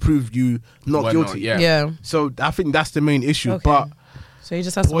and they prove you not Well, guilty. yeah. Yeah. So I think that's the main issue. Okay. But So he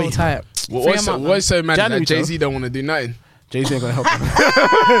just has to Boy. hold tight. What's so mad January, that Jay-Z don't want to do nothing? Jay-Z ain't gonna help him.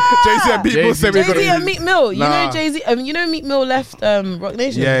 Jay-Z and people say we're Jay-Z gonna and Meek Mill. You Nah. know Jay-Z. You know Meek Mill left Rock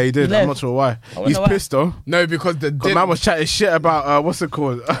Nation. Yeah, he did. I'm left. not sure why. wonder He's why. pissed though. No, because the The man was chatting shit about what's it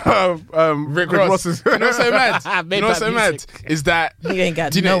called? Rick Ross. Ross's. You know what's so mad? You know what's so mad is that He ain't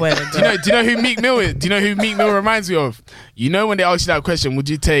got do you know, nowhere to go. do you know who Meek Mill is? Do you know who Meek Mill reminds me of? You know when they asked you that question, would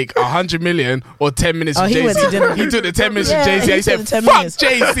you take 100 million or 10 minutes Oh, with he Jay-Z? went to dinner. He took the 10 minutes Yeah, with Jay-Z. he He said, took the 10 fuck minutes.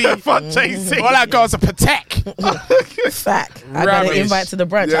 Jay-Z. Fuck Jay-Z. All that girl's a patek. Fact. I got Rubbish. an invite to the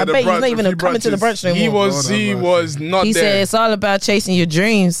brunch. Yeah, I the bet he's brunch, not a even few coming to the brunch no He more. he was not He there. said it's all about chasing your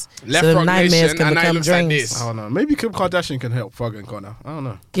dreams. Left so Rock nightmares Nation, can and now he become looks like dreams. this. I don't know. Maybe Kim Kardashian can help Thug and Connor. I don't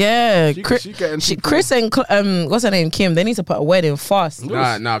know. Yeah, She Chris, getting people- Chris and what's her name? Kim. They need to put a wedding fast.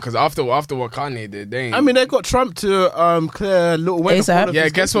 Nah, because after what Kanye did, they ain't. I mean, they got Trump to clear Lil Wayne. of ASAP. all of yeah,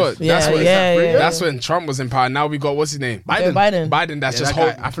 his guess cases. what? Yeah, That's yeah. when Trump was in power. Now we got what's his name? Biden. Biden. That's Yeah, just that guy-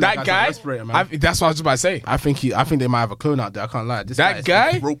 hold. I think That that guy's guy. a respirator, man. That's what I was about to say. I think they might have a clone out there. I can't lie. This That guy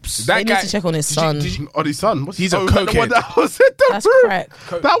is guy. ropes. That They guy. need to check on his Did you- son. did you- Or his son. What's He's a is that the one cokehead. that was in the That's room? crack.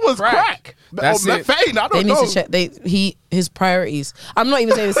 That was Crack. crack. That's or it. methane. I They don't need know. to check. His priorities. I'm not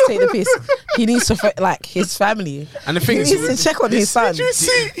even saying this to take the piss. He needs to like his family. And the thing he is, needs to check on his son. Did you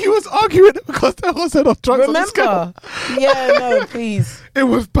see? He was arguing because there was enough drugs on the scale. Remember? Yeah, no, please. It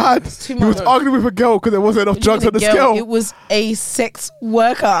was bad. too He was much. arguing with a girl because there wasn't enough drugs on the Girl, scale. It was a sex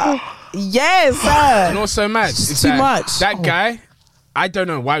worker. Yes, sir. you know what's so mad? It's It's too that much. That guy, I don't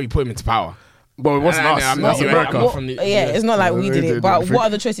know why we put him into power. But it wasn't No, us. I'm It not was you. America. I'm What- from the yeah, US. it's not like we did it. But Africa. what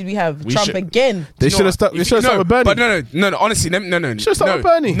other choices we have? We Trump should- again. They You should know have stuck. what? They should have stuck with Bernie. But no. Honestly, no. Should've stuck with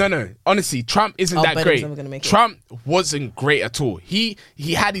Bernie. No. Honestly, Trump isn't Oh, that Bernie's great. never gonna make it. Trump wasn't great at all. He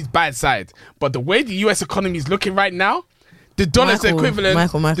had his bad side, but the way the U.S. economy is looking right now, the dollar's Michael.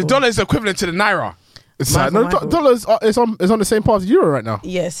 equivalent. The dollar is equivalent to the naira. It's Michael, no, Michael. dollars is on the same path as euro right now.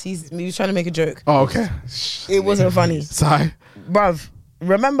 Yes, he was trying to make a joke. Oh, okay. It wasn't funny. Sorry. Bruv,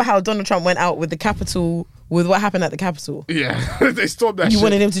 remember how Donald Trump went out with the Capitol, with what happened at the Capitol? Yeah, they stopped that You shit.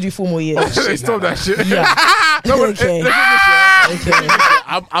 wanted him to do 4 more years. They stopped that shit. Yeah. No, but Okay. the thing is,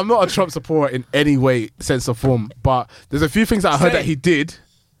 yeah, Okay. I'm not a Trump supporter in any way, sense or form, but there's a few things that I heard Say. that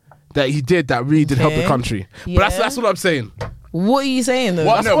he did that really did help the Okay. country. But Yeah. that's what I'm saying. What are you saying though?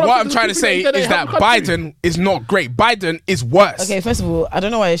 What what I'm I'm trying to say thinking, is they that help the country. Biden is not great. Biden is worse. Okay, first of all, I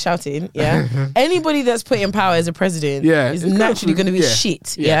don't know why you're shouting. Yeah, anybody that's put in power as a president, Yeah, is it's naturally going to be yeah.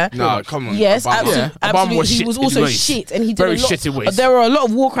 shit. Yeah. Yeah. No, come on. Yes, Obama. absolutely. Yeah. Obama absolutely. was He shit was in also ways. shit, and he did Very a lot. shit in ways. There were a lot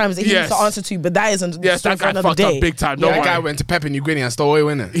of war crimes that he Yes. needs to answer to, but that isn't. Yes, story that for guy another fucked up day. big time. That Don't guy worry. went to Papua New Guinea and stole oil,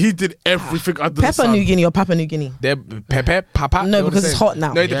 innit? He did everything under the Pepper sun. New Guinea or Papua New Guinea? They're Papa? No, They're all because the it's same. hot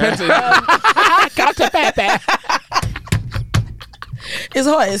now. No, it depends. It's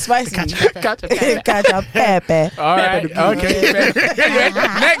hot. It's spicy. Catch a pepper. All right. Okay. Anyway,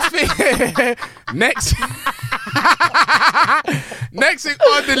 next thing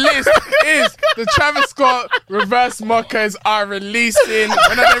on the list is the Travis Scott reverse mockers are releasing.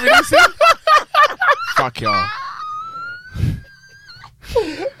 When are they releasing? Fuck y'all.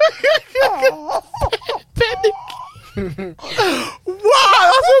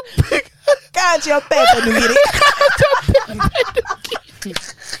 Wow, that's a big. Catch your pepper, New Guinea.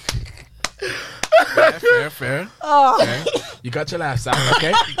 Fair. Oh. Okay. You got your laughs out,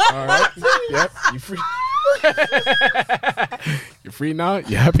 okay? All right. Yep. You free. You're free now.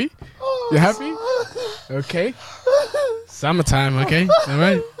 You happy? You happy? Okay. Summertime, okay? All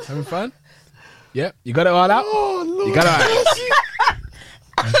right. Having fun? Yep. You got it all out? Oh, Lord. You got it all out.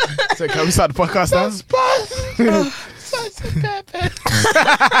 So can we start the podcast now?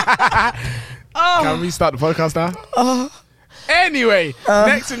 Can we start the podcast now? Anyway,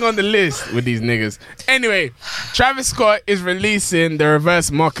 next thing on the list with these niggas. Anyway, Travis Scott is releasing the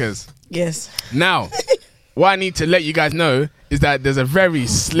Reverse Mockers. Yes. Now, what I need to let you guys know is that there's a very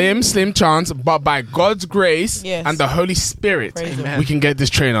slim chance, but by God's grace and the Holy Spirit, we can get this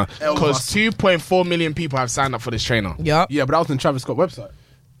trainer. Because 2.4 million people have signed up for this trainer. Yep. Yeah, but that was on Travis Scott website.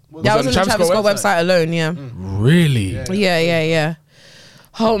 That was on the Travis Scott website alone, yeah. Really? Yeah.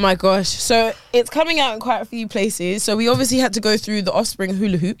 Oh my gosh. So it's coming out in quite a few places. So we obviously had to go through the Offspring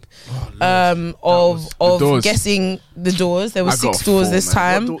hula hoop of guessing the doors. There were 6 doors this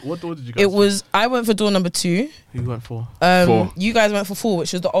time. What door did you go for? I went for door number 2. Who went for? 4. You guys went for 4,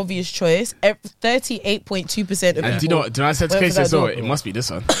 which was the obvious choice. 38.2% of and do you know what? I said to Casey, so it must be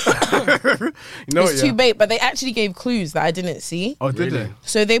this one. It's too bait, but they actually gave clues that I didn't see. Oh, did they?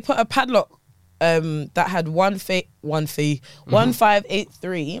 So they put a padlock that had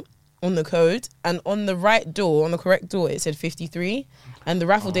 1583 on the code, and on the right door, on the correct door, it said 53, and the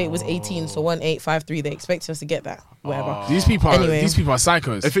raffle date was 18, so 1853. They expected us to get that. Whatever. These people are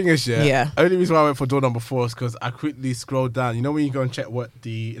psychos. The thing is, only reason why I went for door number 4 is because I quickly scrolled down. You know when you go and check what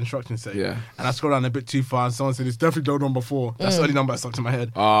the instructions say? Yeah. And I scrolled down a bit too far, and someone said it's definitely door number 4. That's the only number that stuck to my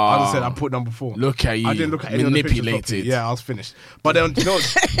head. I just said I put number 4. Look at you. I didn't look at any of the pictures properly. Manipulated. Yeah, I was finished. But then you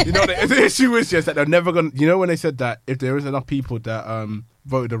know the issue is just that they're never gonna. You know when they said that if there is enough people that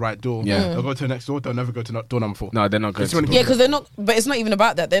voted the right door, they'll go to the next door. They'll never go to door number 4. No, they're not going to. Yeah, because they're not. But it's not even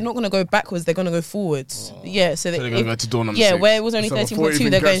about that. They're not going to go backwards. They're going to go forwards. Yeah, so they're going to go to door number 6. Yeah, where it was only 13.2,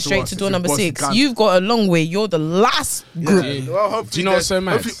 they're going straight to door number 6. You've got a long way. You're the last group. Yeah. Well, do you know what's so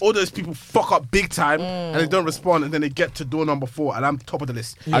mad? Hopefully all those people fuck up big time and they don't respond, and then they get to door number 4, and I'm top of the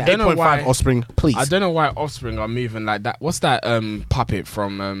list. I don't know why Offspring, please. I don't know why Offspring are moving like that. What's that puppet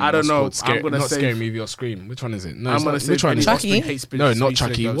from? I don't know. I'm gonna say Scary Movie or Scream. Which one is it? No, I'm gonna say which one? Chucky? No, not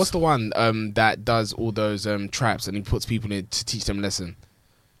Chucky. What's the one that does all those traps and he puts people in to teach them a lesson?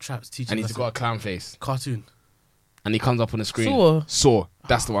 Traps teaching. And he's got a clown face. Cartoon. And he comes up on the screen. Saw.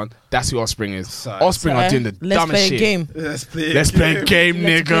 That's the one. That's who Offspring is. Sorry. Offspring are doing the dumbest shit. Let's play a game,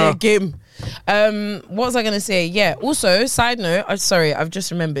 nigga. What was I going to say? Yeah. Also, side note, sorry, I've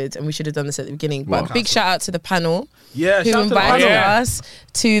just remembered, and we should have done this at the beginning, but big shout out to the panel. Yeah, who invited us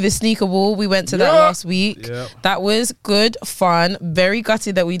to the sneaker ball. We went to that last week. That was good fun. Very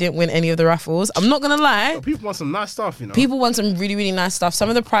gutted that we didn't win any of the raffles. I'm not going to lie. People want some nice stuff, you know. People want some really, really nice stuff. Some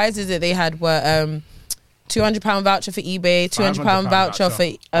of the prizes that they had were £200 voucher for eBay, £200 voucher for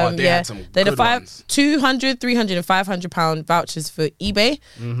they had £200, £300 and £500 vouchers for eBay,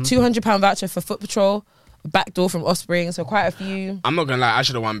 £200 voucher for Foot Patrol, a backdoor from Offspring. So quite a few. I'm not gonna lie, I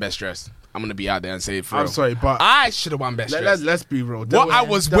should have won best dress. I'm gonna be out there and say it for real. I'm sorry, but I should have won best dress. Let's be real. I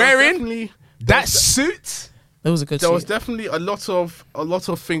was wearing, that suit. It was a good suit. There was definitely a lot of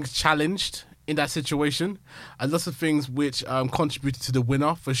things challenged in that situation. A lot of things which contributed to the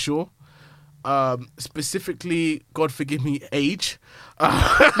winner for sure. Specifically, God forgive me, age.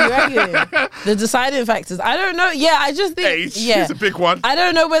 The deciding factors. I don't know. Yeah, I just think age is a big one. I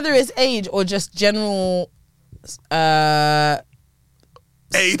don't know whether it's age or just general style.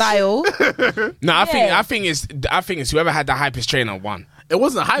 No, I think it's whoever had the hypest trainer won. It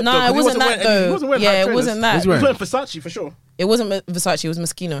wasn't hype. No, it wasn't that though. He wasn't wearing it wasn't that. He was wearing Versace for sure. It wasn't Versace. It was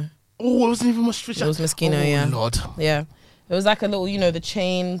Moschino. Oh, it wasn't even Moschino. It was Moschino. Yeah. Lord. Yeah. It was like a little, the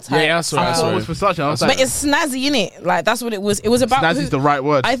chain type. Yeah, I saw it. It was Versace. But it's snazzy, innit? Like, that's what it was. It was about... Snazzy's the right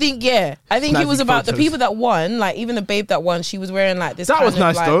word. I think it was about the people that won. Like, even the babe that won, she was wearing like this that was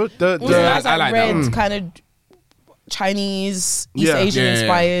nice though. I like red that kind of Chinese, East Asian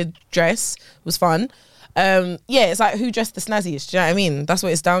inspired dress. It was fun. It's like who dressed the snazziest? Do you know what I mean? That's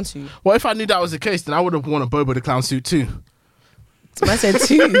what it's down to. Well, if I knew that was the case, then I would have worn a Bobo the Clown suit too. I said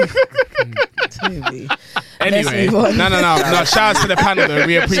two. Anyway, no. Shout out to the panel though.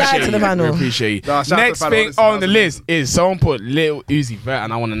 We appreciate Shout out to the panel. We appreciate you. Next thing on the list is someone put Lil Uzi Vert,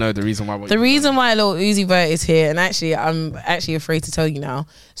 and I want to know the reason why. The reason why Lil Uzi Vert is here, and actually, I'm actually afraid to tell you now.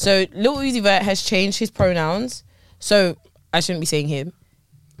 So Lil Uzi Vert has changed his pronouns. So I shouldn't be saying him.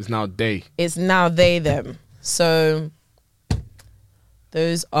 It's now they. It's now they, them. So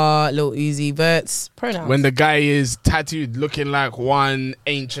those are Lil Uzi Vert's pronouns. When the guy is tattooed looking like one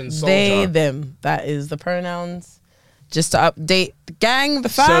ancient soldier. They, them. That is the pronouns just to update the gang, the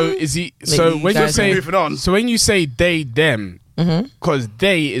fam. So is he? So when you say moving on. So when you say they them, because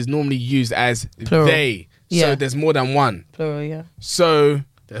they is normally used as Plural. they. Yeah. So there's more than one. Plural, yeah. So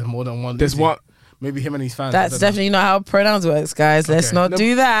There's more than one. there's one. Maybe him and his fans. That's definitely not how pronouns works, guys. Let's not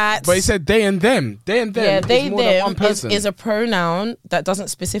do that. But he said they and them. They and them. Yeah, It's they, more than one them person. is a pronoun that doesn't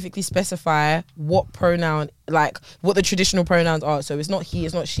specifically specify what pronoun, like what the traditional pronouns are. So it's not he,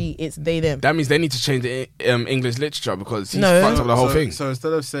 it's not she, it's they, them. That means they need to change the English literature because he's No. fucked up the whole thing. So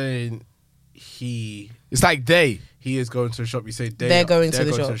instead of saying It's like they. he is going to the shop, you say They're going to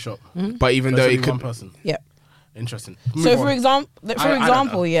the shop. But even though That's it only could, one person. Yeah. Interesting. So Move for on. example,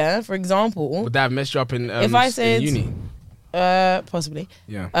 I- for example, would that have messed you up in If I said- in uni? possibly.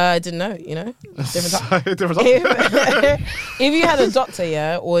 Yeah. I didn't know, different time. Different time. If you had a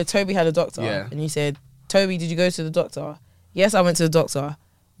doctor, or Toby had a doctor, Yeah. and you said, Toby, did you go to the doctor? Yes, I went to the doctor.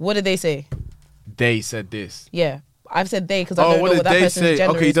 What did they say? They said this. Yeah. I've said they because I don't know what what did that they person's say?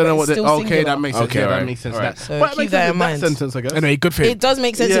 gender Okay, you is, don't know but what it's they... still Okay, singular. that makes sense. Okay, Yeah, that alright. makes sense. Alright. That, So well, it keep makes that sense in in mind. that sentence, I guess. Anyway, good for him. It does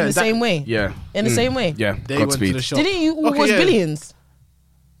make sense Yeah, in the that- same way. Yeah. In the Mm. same way. Yeah. They went to the Godspeed. shop. Didn't you Okay, was yeah. billions?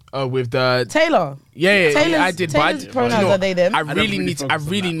 Oh, with the Taylor. yeah, Taylor's- I did. But Taylor's pronouns are they, them. I don't really really need to. I focus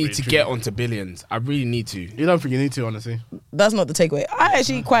on really that, need but to it's get true. onto billions. I really need to. You don't think you need to, honestly. That's not the takeaway. I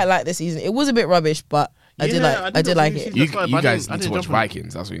actually quite like this season. It was a bit rubbish, but I did like it. You That's fine, you but I guys didn't- I need to didn't watch jump on it.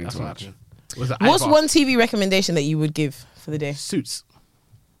 Vikings. That's what you need That's to what watch. happened. Was it What's iPhone? one TV recommendation that you would give for the day? Suits.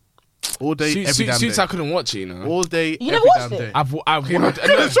 All day, every damn Suits, day. I couldn't watch it. You know. All day, You never every watched damn it? day. I've You know,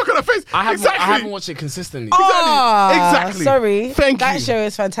 no, shook on her face. I Exactly. haven't watched it consistently. Exactly. Sorry. Thank that you. show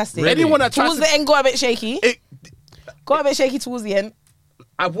is fantastic. Really? Anyone that tries Towards to- the end got a bit shaky. It, Got a bit shaky towards the end.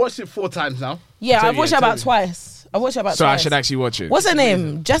 I've watched it 4 times now. Yeah, I've watched it tell about me. twice. I've watched it about So twice. I should actually watch it. What's her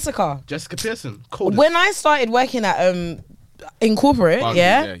name? Jessica. Jessica Pearson. Coldest. When I started working at in corporate, Well,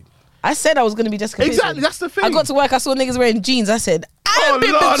 yeah, I said I was going to be Jessica Pearson. Exactly, that's the thing. I got to work, I saw niggas wearing jeans. I said, I've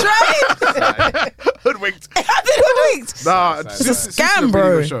been Lord. betrayed. Hoodwinked. I've been hoodwinked. Nah, It's a Suits is scam, really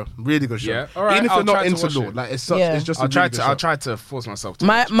bro. good show. Really good show. Yeah. All right, Even if I'll you're not try to into watch law, it. like it's such, Yeah. it's just. I'll a try really to. good I'll show. try to force myself to.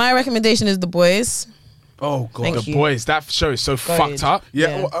 My watch it. my recommendation is The Boys. Oh god. Thank The you. Boys. That show is so Go fucked ahead. up.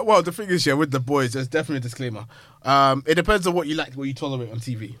 Yeah. Yeah. Well, the thing is, yeah, with The Boys, there's definitely a disclaimer. It depends on what you like, what you tolerate on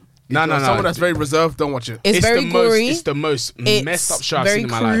TV. No, If no, you're no. Someone that's very reserved, don't watch it. It's very the gory. Most, it's the most It's messed up show I've very seen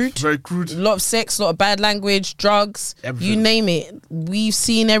in my life. crude. Very crude. A lot of sex, a lot of bad language, drugs, Everything. you name it. We've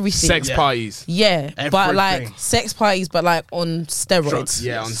seen everything. Sex Yeah. parties. Yeah, but like Everything. sex parties, but like on steroids. Drugs,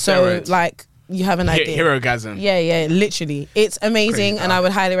 Yeah, on So steroids. like you have an idea. Herogasm. Yeah, literally. It's amazing and I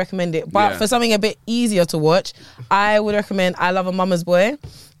would highly recommend it. But Yeah. for something a bit easier to watch, I would recommend I Love a Mama's Boy.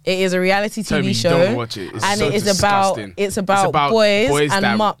 It is a reality TV Toby, show. don't watch it. It's and so it is disgusting. it's about boys and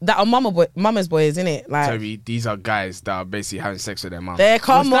that, that are mama's boys, isn't it? Like Toby, these are guys that are basically having sex with their mom. there,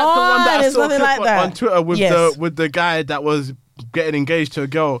 come Was that the one on, that I there's saw a nothing clip like that on Twitter with Yes. the guy that was getting engaged to a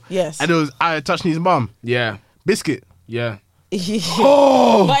girl? Yes. And it was touching his mum. Yeah, Biscuit. yeah.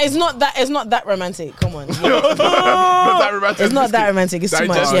 But it's not that romantic. Come on. Not that romantic. It's not that romantic. It's too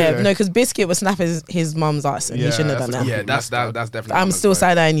much. Digest- Yeah, okay. no, because Biscuit was snapping his mum's ass, and he Yeah, shouldn't have that's done that. Yeah, that's definitely. I'm still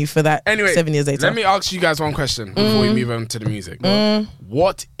side eyeing you for that. Anyway, 7 years later. let me ask you guys one question before we move on to the music.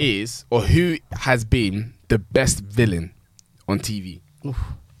 What is or who has been the best villain on TV?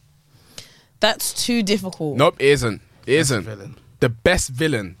 That's too difficult. Nope, it isn't. It isn't. villain. The best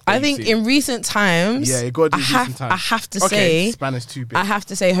villain. that I you've think seen. in recent times, Yeah, you gotta do recent times. I have to Okay, say, Spanish too big. I have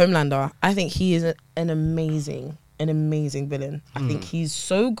to say Homelander. I think he is an amazing villain. I think he's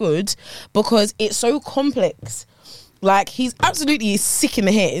so good because it's so complex. Like he's absolutely sick in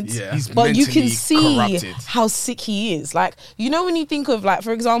the head, Yeah. He's but you can mentally see corrupted. how sick he is. Like you know when you think of like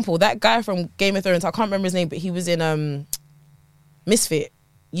for example that guy from Game of Thrones, I can't remember his name, but he was in Misfit.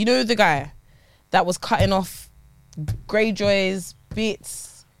 You know the guy that was cutting off Greyjoy's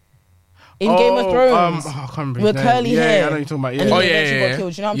bits in Game of Thrones I can't remember his with name. curly Yeah, hair. I know what you're talking about. Yeah. And he Oh, yeah, eventually yeah, got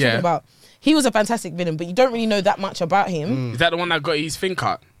killed. You know what I'm yeah. talking about? He was a fantastic villain, but you don't really know that much about him. Is that the one that got his thing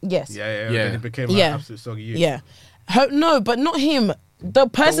cut? Yes. Yeah. Yeah. Then it became Yeah. an absolute soggy you. Yeah. No, but not him. The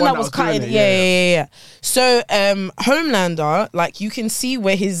person one that was that was doing cutting. it, Yeah. So Homelander, like you can see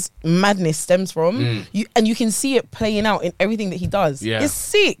where his madness stems from. You can see it playing out in everything that he does. Yeah. It's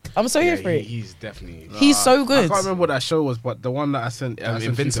sick. I'm so here Yeah, for it. he's definitely He's so I good. can't remember what that show was, but the one that I sent. that I sent you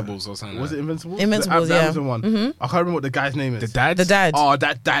Invincibles to- or something. Was it like Invincibles? Invincibles, the yeah. Amazon one. I can't remember what the guy's name is. that. The dad. The dad. Oh,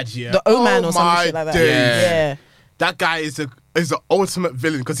 that dad, yeah. The O-Man or some my shit like that. days. Yeah. Yeah. That guy is is the ultimate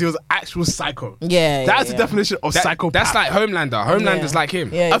villain because he was actual psycho. Yeah, that's the definition of psychopath. That's like Homelander. Homelander's like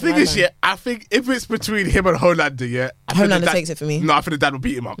him. Yeah, I think I think if it's between him and Homelander, Homelander takes it for me. No, I think the dad will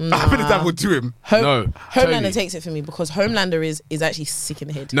beat him up. I think the dad will do him. Homelander takes it for me because Homelander is actually sick in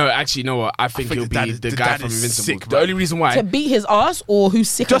the head. No, actually, you know what? I think he'll be the guy from Invincible. Sick, the only reason why to beat his ass or who's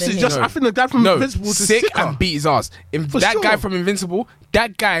sicker than him. I think the dad from Invincible is sick sicker. and beat his ass. Guy from Invincible,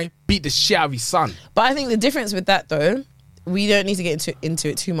 that guy beat the shit out of his son. But I think the difference with that though, we don't need to get into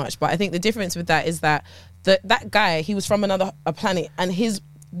it too much. But I think the difference with that is that that guy, he was from another planet, and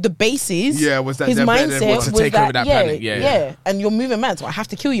the basis, was that his mindset was to take over that planet. Yeah. And you're moving mad, so I have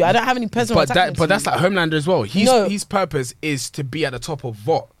to kill you. I don't have any personal. But that's like Homelander as well. His purpose is to be at the top of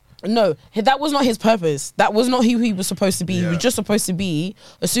Vought. No, that was not his purpose. That was not who he was supposed to be. He was just supposed to be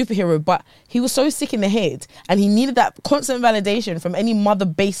a superhero. But he was so sick in the head, and he needed that constant validation from any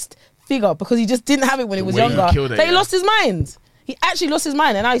mother-based figure because he just didn't have it when he was younger. He lost his mind. He actually lost his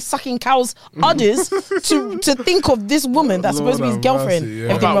mind, and now he's sucking cows' udders to think of this woman that's supposed to be his girlfriend. Mercy,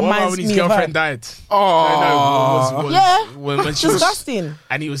 Everything reminds when his me girlfriend of died. her. When Disgusting.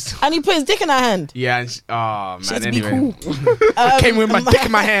 And he put his dick in her hand. Yeah, and man. She had to Anyway, be cool. I came with my dick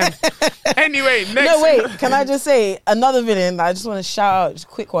in my hand. Anyway, next. No, wait. Can I just say another villain that I just want to shout out, just a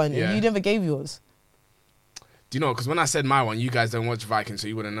quick one. Yeah. You never gave yours. Do you know? Because when I said my one, you guys don't watch Vikings, so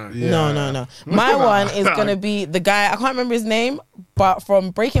you wouldn't know. Yeah. No. My one is gonna be the guy. I can't remember his name, but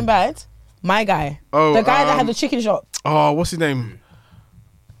from Breaking Bad, my guy. The guy that had the chicken shop. Oh, what's his name?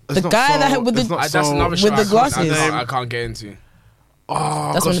 The guy that had with the that's another show with the glasses. I can't get into.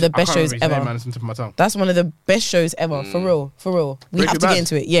 Oh, that's one of the best shows ever. That's one of the best shows ever. For real. We have to get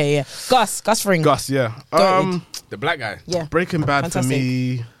into it. Yeah. Gus Fring. Gus, yeah. The black guy. Yeah. Breaking Bad for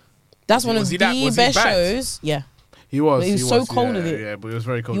me. That's one of the best shows. Yeah. He was. He was so cold with it. Yeah, but he was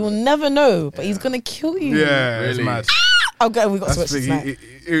very cold. You will never know, but he's gonna kill you. Yeah, really. It's mad. Okay, we got to switch this now.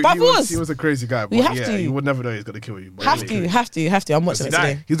 He was a crazy guy. But we have to. You would never know he's gonna kill you. Have to. I'm watching it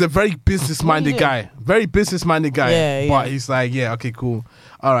today. He's a very business-minded guy. Yeah. But he's like, okay, cool.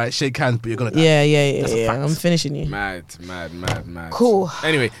 All right, shake hands, but you're gonna die. Yeah. I'm finishing you. Mad. Cool.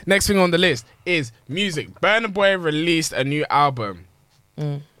 Anyway, next thing on the list is music. Burna Boy released a new album.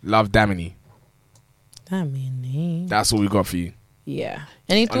 Love Damini. That's all we got for you. Yeah.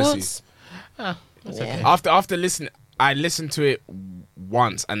 Any thoughts? Okay. After listening, I listened to it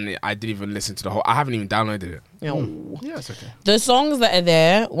once and I didn't even listen to the whole. I haven't even downloaded it. Yeah, it's okay. The songs that are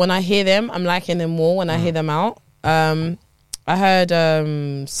there, when I hear them, I'm liking them more when I hear them out. I heard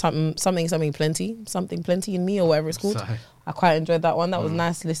something plenty in me or whatever it's called. Sorry. I quite enjoyed that one. That was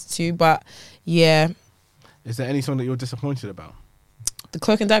nice to listen to. But yeah. Is there any song that you're disappointed about? The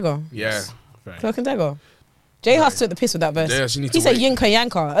Cloak and Dagger. Yeah. Cloak and Dagger. J Hus took the piss with that verse. Yeah, he said Yinka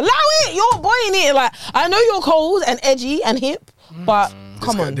Yanka. Allow it, you're boy in it. Like, I know you're cold and edgy and hip, but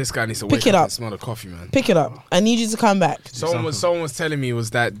come on. This guy needs to pick wake it up up and smell the coffee, man. Pick it up. I need you to come back. Someone was telling me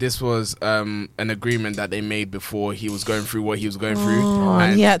was that this was an agreement that they made before he was going through what he was going through.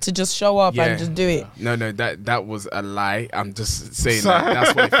 And he had to just show up and just do it. No, that was a lie. I'm just saying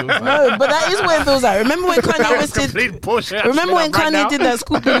that's what it feels like. No, but that is what it feels like. Remember when Kanye West did? Remember when Kanye did that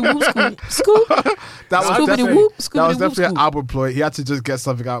Scoopity Whoop Scoop? That was definitely an album ploy. He had to just get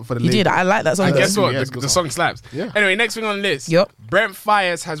something out for the label. He did. I like that song. And guess what? The song slaps. Yeah. Anyway, next thing on the list. Yep. Brent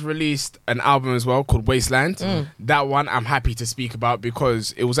Faiyaz has released an album as well called Wasteland. That one I'm happy to speak about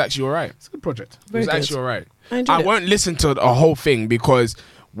because it was actually alright. It's a good project. It was actually alright. I won't listen to the whole thing because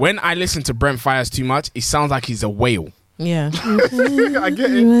when I listen to Brent Faiyaz too much, it sounds like he's a whale. Yeah. I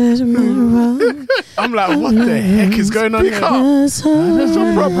get it. I'm like, what the heck is going on here? There's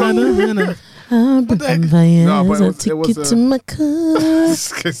no problem. No, but it was to my car.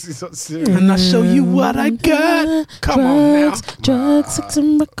 He's not serious. And I'll show you what I got. Come on now. Drugs, sex,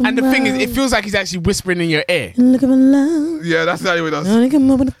 and rock and And the thing is, it feels like he's actually whispering in your ear. Look at my love. Yeah, that's how he does. He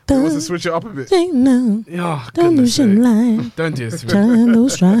wants to switch it up a bit. No, Oh, don't lose your life. Don't do this. Trying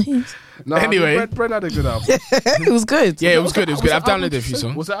those tries. No, anyway, Brent had a good album. It was good. Yeah, it was good. It was good. I've downloaded a few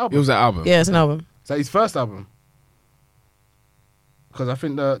songs. What's that album? It was that album. Yeah, it's an album. Is that his first album? Because I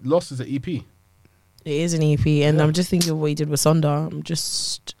think the Lost is an EP. It is an EP, and I'm just thinking of what he did with Sonda.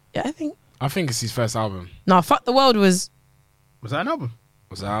 I think it's his first album. No, Fuck the World was. Was that an album?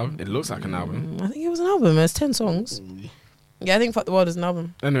 Was that album? It looks like an album. I think it was an album. There's 10 songs. Yeah, I think Fuck the World is an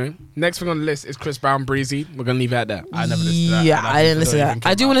album. Anyway, next thing on the list is Chris Brown, Breezy. We're gonna leave it at that. I never listened to that. Yeah, I didn't listen to that.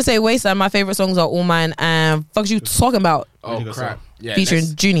 I do want to say Wasteland. My favorite songs are All Mine and Fuck You Talking About. Oh crap! Yeah, featuring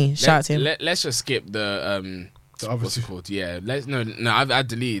Junie. Shout out to him. Let's just skip the what's it called? Yeah, I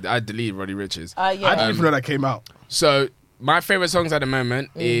delete Roddy Richards. I didn't even know that came out. So my favorite songs at the moment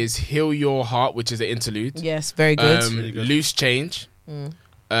is "Heal Your Heart," which is an interlude. Yes, very good. "Loose Change,"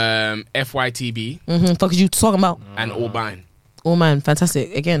 "FYTB." Fuck is you talking about? And "All Mine." All Mine,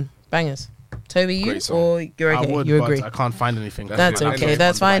 fantastic. Again, bangers. Toby, you or you're okay? I would, you agree? I can't find anything. That's okay.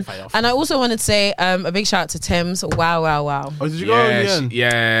 That's fine. And I also wanted to say a big shout out to Thames. Wow. Oh, did you go in the end?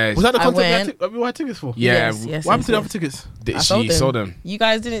 Yeah. Was that the concert we had tickets for? Yeah. Yes, what happened to the other tickets? She sold them. You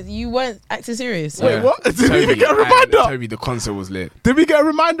guys didn't. You weren't acting serious. Wait, what? Did we get a reminder? Toby, the concert was lit. Did we get a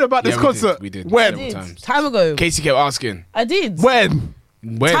reminder about this concert? We did. When? Time ago. Casey kept asking. I did. When?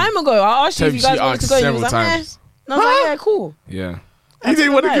 Time ago. I asked you if you guys wanted to go. You was like, eh. And I was like, yeah, cool. Yeah. You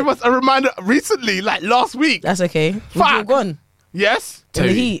didn't want to give us a reminder recently, like last week. That's okay. Fuck. We've gone. Yes. In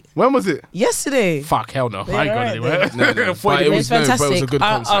the heat. When was it? Yesterday. Fuck, hell no. Yeah, I ain't gone anywhere. No. But it was fantastic. But it was a good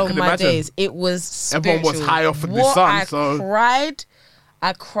concert. Oh my days. It was spiritual. Everyone was high off of the sun.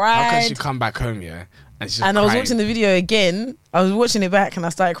 I cried. How can she come back home, yeah? And I was watching the video again. I was watching it back and I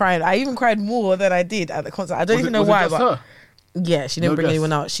started crying. I even cried more than I did at the concert. I don't even know why. But yeah, she didn't bring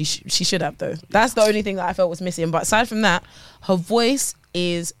anyone out. She should have though. That's the only thing that I felt was missing. But aside from that, her voice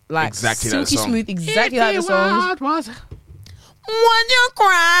is like exactly silky smooth, exactly like the song. Was When you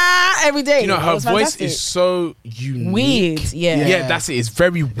cry every day. You know, her voice is so unique. Weird, yeah. Yeah, that's it. It's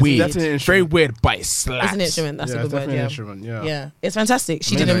very weird. It's very weird, but it slaps. It's an instrument. That's a good word. Yeah. Instrument, Yeah, it's fantastic.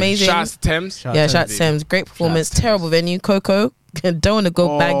 She did amazing. Shout out to Thames. Shout out to Thames. Great performance. Terrible venue. Coco. Don't want to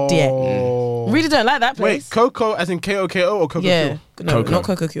go back there. Really don't like that place. Wait, Coco as in K-O-K-O or Coco? Yeah. No, Coco. not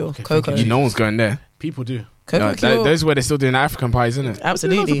Coco Cure. Coco. No one's going there. People do. Coco Cure. Those are where they're still doing African pies, isn't it?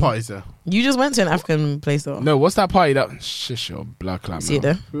 Absolutely. Parties there. You just went to an African place though. No, what's that party that? Shush your blood clamp. See it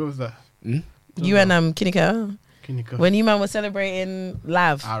there? Where was that? You and Kinika. Kinika. When you man was celebrating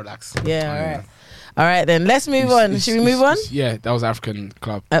Lav. Relax. Yeah, alright. Alright then, let's move on. Should we move on? Yeah, that was African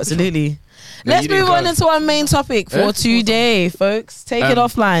club. Absolutely. No, let's move on into our main topic for today, folks. Take it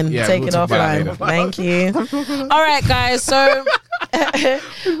offline. Yeah, Take we'll it talk about it offline. Thank you. Alright guys, so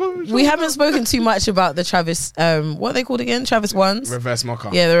we haven't spoken too much about the Travis what are they called again? Travis Ones? Reverse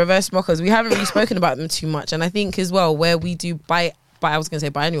mocker. Yeah, the reverse mockers. We haven't really spoken about them too much. And I think as well, where we do bi-weekly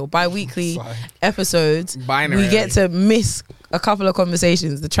episodes, we get to miss a couple of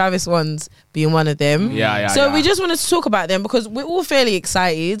conversations, the Travis Ones being one of them. So we just wanted to talk about them because we're all fairly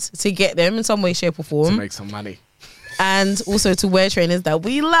excited to get them in some way, shape or form. To make some money. And also to wear trainers that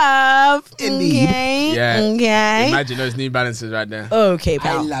we love. Indeed. Okay. Yeah. Okay. Imagine those New Balances right there. Okay,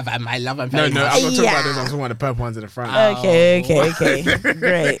 pal. I love them. No, I'm not talking about those. I'm talking about the purple ones in the front. Okay.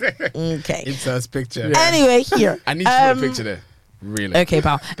 Great. Okay. Insert picture. Yeah. Anyway, here. I need to put a picture there. Really? Okay,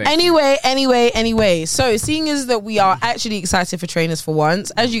 pal. Anyway. So, seeing as that we are actually excited for trainers for once,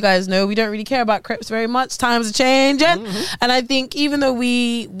 as you guys know, we don't really care about crepes very much. Times are changing. And I think even though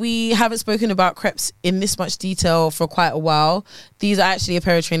we haven't spoken about crepes in this much detail for quite a while, these are actually a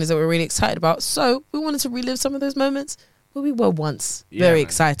pair of trainers that we're really excited about. So, we wanted to relive some of those moments where we were once very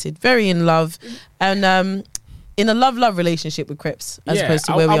excited, very in love, and in a love relationship with crepes as opposed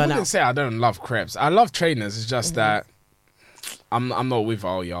to where we are now. I wouldn't say I don't love crepes. I love trainers. It's just that I'm not with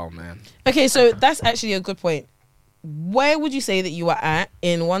all y'all, man. Okay, so that's actually a good point. Where would you say that you are at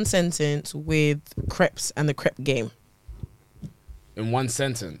in one sentence with crepes and the crepe game? In one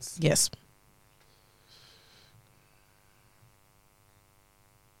sentence? Yes.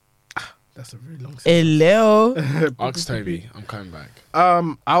 That's a very long sentence. Hello. Ask Toby. I'm coming back.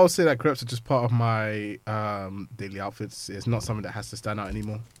 I would say that crepes are just part of my daily outfits. It's not something that has to stand out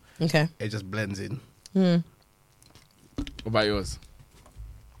anymore. Okay. It just blends in. What about yours?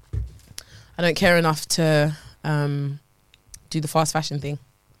 I don't care enough to do the fast fashion thing.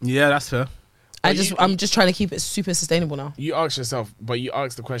 Yeah, that's fair. I'm just trying to keep it super sustainable now. You ask yourself, but you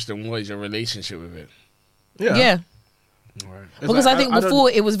ask the question, what is your relationship with it? Yeah. Right. Because I think before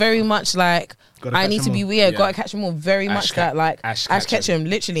it was very much like I need to be weird, gotta catch them all. Very much that like Ash Ketchum,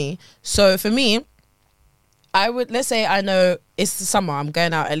 literally. So for me, let's say I know it's the summer, I'm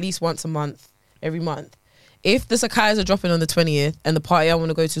going out at least once a month, every month. If the Sakai's are dropping on the 20th and the party I want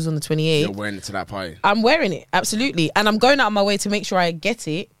to go to is on the 28th, you're wearing it to that party. I'm wearing it, absolutely. And I'm going out of my way to make sure I get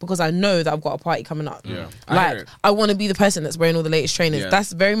it because I know that I've got a party coming up. Yeah. I want to be the person that's wearing all the latest trainers. Yeah.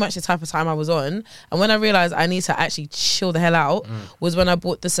 That's very much the type of time I was on. And when I realised I need to actually chill the hell out was when I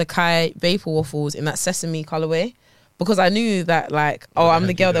bought the Sakai Vapor Waffles in that sesame colourway. Because I knew that, like, I'm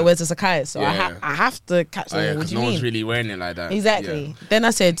the girl that wears the Sakai, so I have to catch them. What do you mean? No one's really wearing it like that. Exactly. Yeah. Then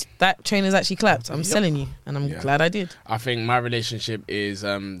I said, that trainer's actually clapped. I'm selling you. And I'm glad I did. I think my relationship is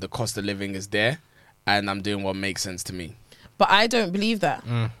the cost of living is there, and I'm doing what makes sense to me. But I don't believe that.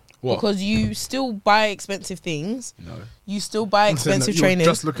 What? Because you still buy expensive things. No. You still buy expensive trainers.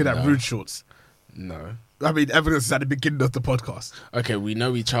 Just looking at rude shorts. No. I mean, evidence is at the beginning of the podcast. Okay, we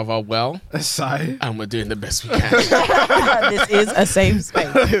know each other well. And we're doing the best we can. This is a safe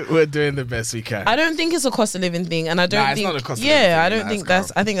space. We're doing the best we can. I don't think it's a cost of living thing, and I don't think. It's not a cost of living thing. I don't think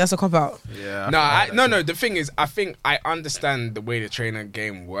that's. I think that's a cop out. Yeah. No. The thing is, I think I understand the way the trainer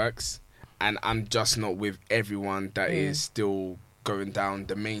game works, and I'm just not with everyone that is still going down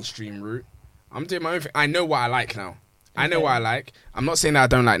the mainstream route. I'm doing my own thing. I know what I like now. I know what I like. I'm not saying that I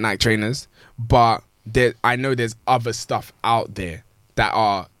don't like Nike trainers, but I know there's other stuff out there that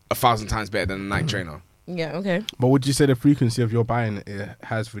are 1,000 times better than a Nike trainer. Yeah, okay. But would you say the frequency of your buying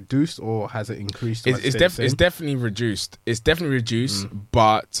has reduced or has it increased? It's definitely reduced. It's definitely reduced,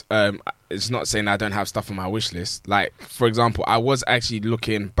 but it's not saying I don't have stuff on my wish list. Like, for example, I was actually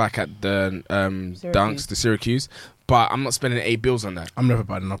looking back at the Dunks, the Syracuse, but I'm not spending $8 on that. I'm never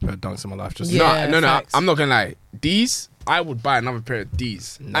buying another pair of Dunks in my life. No, I'm not gonna lie. These, I would buy another pair of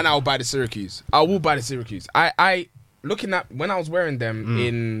these, and I'll buy the Syracuse. I will buy the Syracuse. I looking at when I was wearing them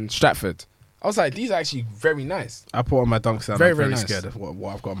in Stratford, I was like, these are actually very nice. I put on my Dunks and I'm very nice. Scared of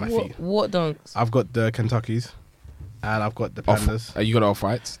what I've got on my feet. What Dunks? I've got the Kentuckys and I've got the Pandas. You got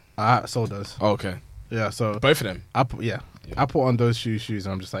Off-Whites? So does. Oh, okay. Yeah, so both of them. I put on those shoes and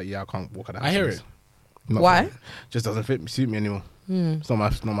I'm just like, I can't walk out of the house. I hear it. Why? Just doesn't suit me anymore. It's not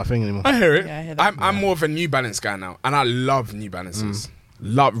my thing anymore. I hear it. Yeah, I hear that. I'm more of a New Balance guy now, and I love New Balances.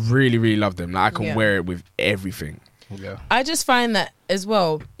 Really, really love them. Like, I can wear it with everything. Yeah. I just find that as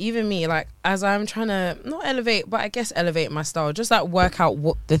well, even me, like, as I'm trying to not elevate, but I guess elevate my style, just like work out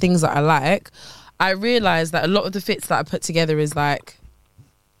what the things that I like, I realize that a lot of the fits that I put together is like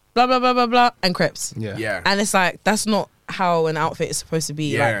blah blah blah blah blah and crepes. Yeah. And it's like, that's not how an outfit is supposed to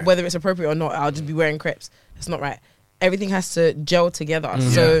be. Yeah. Like, whether it's appropriate or not, I'll just be wearing crepes. It's not right. Everything has to gel together.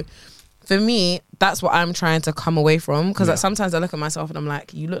 So for me, that's what I'm trying to come away from, because sometimes I look at myself and I'm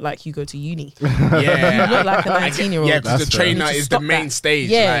like, you look like you go to uni. Yeah. You look like a 19-year-old. Yeah, because the trainer is the main stage.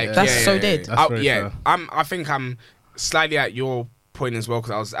 Yeah, like, that's so dead. I think I'm slightly at your point as well,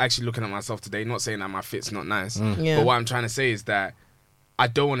 because I was actually looking at myself today, not saying that my fit's not nice, but what I'm trying to say is that I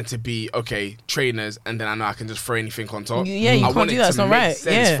don't want it to be, okay, trainers, and then I know I can just throw anything on top. Yeah, you can't do that. It's not right.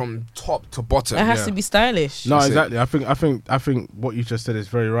 Sense from top to bottom. It has to be stylish. No, exactly. I think what you just said is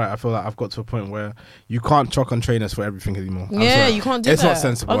very right. I feel like I've got to a point where you can't chuck on trainers for everything anymore. Yeah, you can't do that. It's not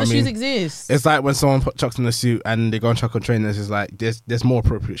sensible. Other shoes exist. It's like when someone chucks on a suit and they go and chuck on trainers. It's like there's more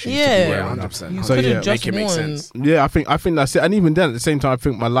appropriate shoes. to be wearing 100%. So make it make sense. Yeah, I think that's it. And even then, at the same time, I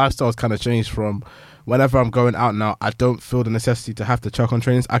think my lifestyle's kind of changed from. Whenever I'm going out now, I don't feel the necessity to have to chuck on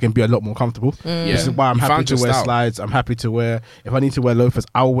trainers. I can be a lot more comfortable. This is why I'm happy to wear slides. I'm happy to wear, if I need to wear loafers,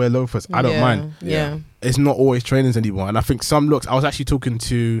 I'll wear loafers. I don't mind. Yeah. It's not always trainers anymore. And I think some looks, I was actually talking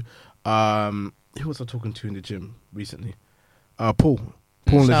to, who was I talking to in the gym recently? Paul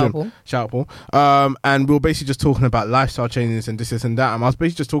in the gym. Shout out Paul. And we were basically just talking about lifestyle changes and this and that. And I was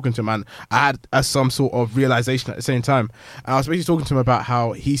basically just talking to him, and I had some sort of realization at the same time. And I was basically talking to him about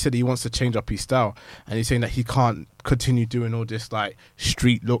how he said he wants to change up his style, and he's saying that he can't continue doing all this like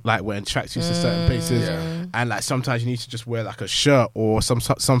street look, like wearing tracksuits to certain places, and like sometimes you need to just wear like a shirt or some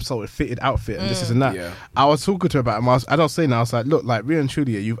sort of fitted outfit and this and that. I was talking to him about it, and I was saying, I was like, look, like really and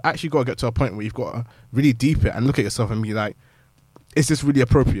truly, you've actually got to get to a point where you've got to really deep it and look at yourself and be like, is this really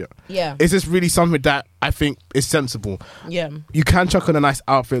appropriate? Yeah. Is this really something that I think is sensible? Yeah. You can chuck on a nice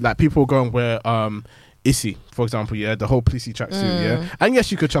outfit. Like people go and wear Issy, for example, the whole Plissy tracksuit, And yes,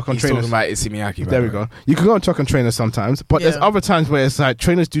 you could chuck on trainers. Talking about Issey Miyake. There we go. You can go and chuck on trainers sometimes, but there's other times where it's like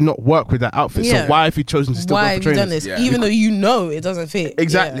trainers do not work with that outfit. So why have you chosen to still go for trainers? Why have you done this? Even though you know it doesn't fit.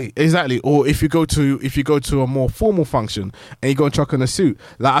 Exactly. Or if you go to a more formal function and you go and chuck on a suit,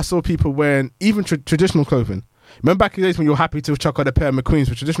 like I saw people wearing even traditional clothing. Remember back in the days when you were happy to chuck on a pair of McQueens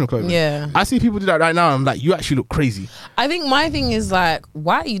for traditional clothing? Yeah. I see people do that right now and I'm like, you actually look crazy. I think my thing is like,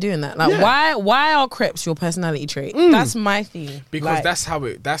 why are you doing that? Like, why are crepes your personality trait? That's my thing. Because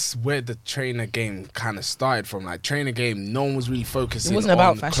that's where the trainer game kind of started from. Like, trainer game, no one was really focusing on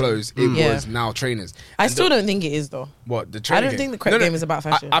about fashion. Clothes. It was now trainers. I still don't think it is though. What, the trainer game? I don't think the crepe game is about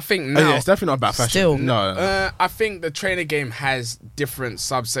fashion. I think now... it's definitely not about fashion. Still. No. I think the trainer game has different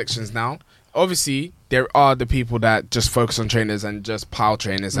subsections now. Obviously, there are the people that just focus on trainers and just pile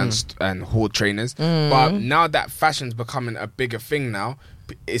trainers and hoard trainers. But now that fashion's becoming a bigger thing now,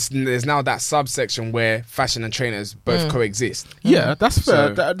 there's now that subsection where fashion and trainers both coexist. Yeah, that's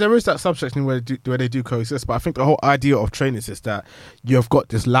fair. There is that subsection where they do coexist, but I think the whole idea of trainers is that you've got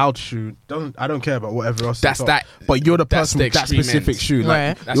this loud shoe. I don't care about whatever else. But you're the person with that specific shoe.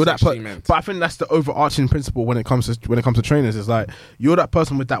 Like you're that person. But I think that's the overarching principle when it comes to trainers. Is like you're that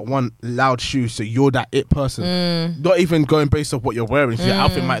person with that one loud shoe, so you're that it person. Not even going based off what you're wearing. So your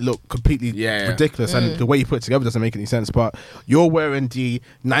outfit might look completely ridiculous, and the way you put it together doesn't make any sense. But you're wearing the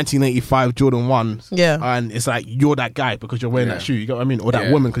 1985 Jordan 1s, and it's like you're that guy because you're wearing that shoe. You get what I mean? Or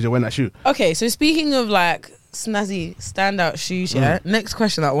that woman because you're wearing that shoe. Okay, so speaking of like snazzy standout shoes, next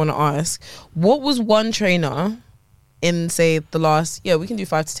question that I want to ask: what was one trainer in, say, the last, we can do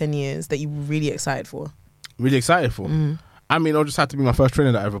 5 to 10 years that you were really excited for? Really excited for? I mean, it'll just have to be my first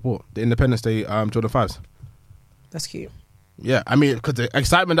trainer that I ever bought, the Independence Day Jordan 5s. That's cute. Yeah, I mean, because the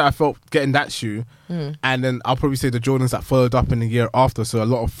excitement that I felt getting that shoe, and then I'll probably say the Jordans that followed up in the year after, so a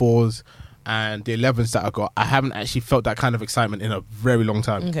lot of 4s and the 11s that I got, I haven't actually felt that kind of excitement in a very long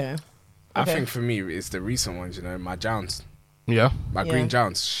time. Okay. I think for me, it's the recent ones, my Jounce. Yeah. My green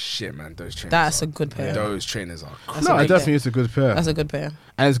Jounce. Shit, man, those trainers. That's a good pair. Those trainers are crazy. No, it definitely is a good pair. That's a good pair.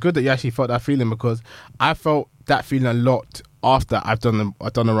 And it's good that you actually felt that feeling, because I felt that feeling a lot after I've done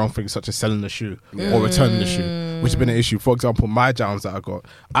the wrong thing, such as selling the shoe or returning the shoe, which has been an issue. For example, my Jounce that I got,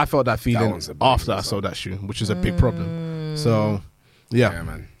 I felt that feeling after I sold that shoe, which is a big problem. So, yeah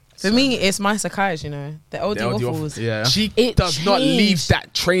man. For me, it's my Sakai's, the LD waffles. Yeah. She does not leave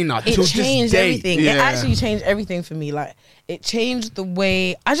that trainer till this day. It changed everything. Yeah. It actually changed everything for me. Like, it changed the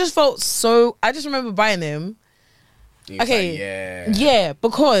way I just felt. I just remember buying them. Okay. Like, yeah,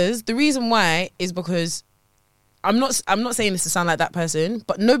 because the reason why is because I'm not saying this to sound like that person,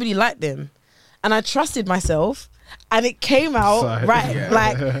 but nobody liked them, and I trusted myself. And it came out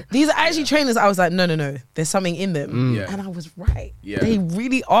like these are actually trainers. I was like, no, there's something in them, and I was right. They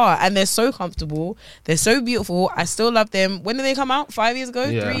really are, and they're so comfortable. They're so beautiful. I still love them. When did they come out? 5 years ago?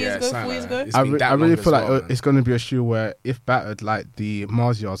 3 years ago? 4 years ago? I really feel like it's going to be a shoe where, if battered, like the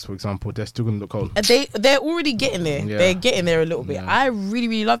Mars Yards, for example, they're still going to look cold. They're already getting there. Yeah. They're getting there a little bit. I really,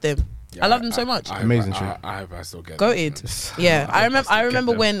 really love them. I love them so much. Amazing shoe. I hope I still get goated. Yeah, I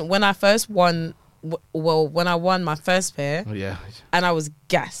remember when I first won. Well, when I won my first pair, and I was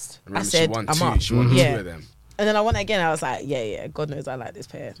gassed. I said, I'm up. She won two of them. And then I won it again. I was like, God knows I like this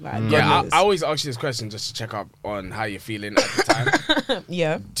pair. Like, I always ask you this question just to check up on how you're feeling at the time.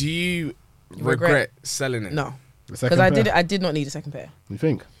 Yeah. Do you regret selling it? No, because I did not need a second pair. You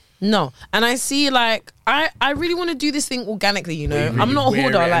think? No, and I see, like, I really want to do this thing organically, really I'm not a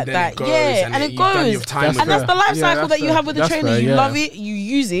hoarder like that. And it goes. And that's the life cycle that you have with the trainer. You love it, you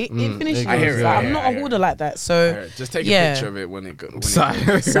use it, it finishes. I hear it. I'm not a hoarder like that. So just take a picture of it when it goes. So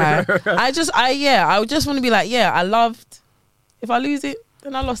I just want to be like, I loved. If I lose it,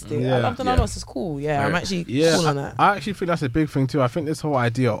 then I lost it. I loved and I lost. It's cool. I'm actually cool on that. I actually think that's a big thing too. I think this whole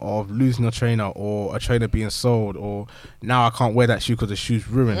idea of losing a trainer or a trainer being sold, or now I can't wear that shoe because the shoe's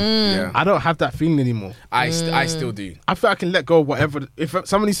ruined. I don't have that feeling anymore. I still do. I feel I can let go of whatever. If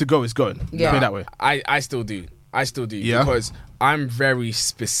someone needs to go, it's going. Put it that way. I still do. Because I'm very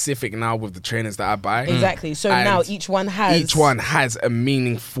specific now with the trainers that I buy. Exactly. So now each one has a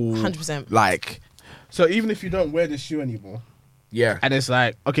meaningful 100%. Like, so even if you don't wear this shoe anymore, and it's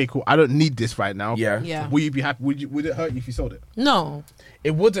like, okay, cool, I don't need this right now. Yeah. Will you be happy? Would it hurt you if you sold it? No.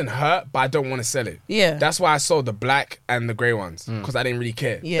 It wouldn't hurt, but I don't want to sell it. Yeah. That's why I sold the black and the grey ones, because I didn't really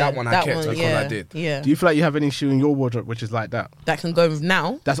care. That one I kept because I did. Yeah. Do you feel like you have any shoe in your wardrobe which is like that? That can go with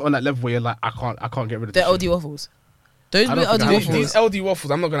now? That's on that level where you're like, I can't get rid of the LD waffles. Those LD waffles. These LD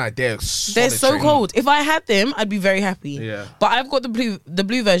waffles, I'm not gonna lie, they're so cold. If I had them, I'd be very happy. Yeah. But I've got the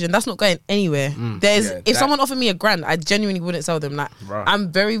blue version. That's not going anywhere. If someone offered me a grand, I genuinely wouldn't sell them. Like,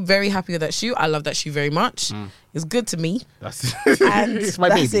 I'm very, very happy with that shoe. I love that shoe very much. It's good to me. That's and it's my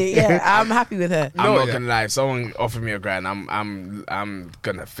that's baby. it. Yeah, I'm happy with her. I'm not gonna lie. If someone offered me a grand, I'm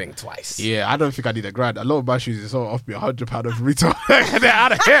gonna think twice. Yeah, I don't think I need a grand. A lot of my shoes is all off me £100 of retail. Get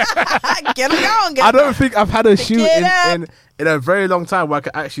out of here. Get them going. I don't think I've had a shoe in a very long time where I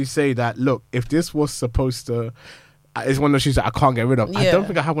could actually say that, look, if this was supposed to, it's one of those shoes that I can't get rid of. I don't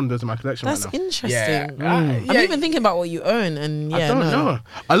think I have one of those in my collection right now. That's interesting. I'm even thinking about what you own, and I don't know.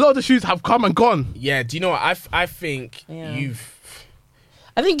 A lot of the shoes have come and gone. Yeah, do you know what? I think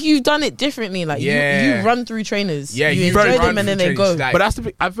I think you've done it differently. Like you run through trainers. Yeah, you enjoy them and then they go. But that's the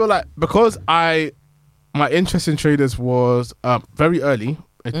thing. I feel like because my interest in traders was very early.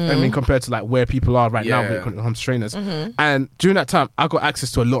 I mean, compared to like where people are right now when it comes to trainers. And during that time, I got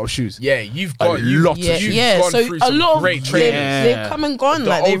access to a lot of shoes. Yeah, you've got a lot of shoes. Yeah, so a lot of great trainers. They've come and gone.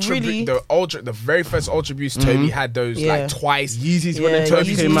 Like they really the very first Ultra Boost, Toby had those like twice. Yeezys when they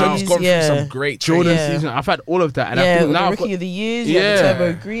Toby came out. Toby's gone through some great Jordan season. I've had all of that, and I think now the Rookie of the Years, you had the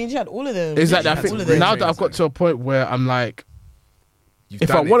Turbo Greens, you had all of them. Exactly. I think now that I've got to a point where I'm like, if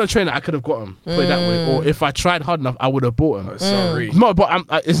I want a trainer, I could have got them. Put it that way. Or if I tried hard enough, I would have bought them. Oh, sorry. No, but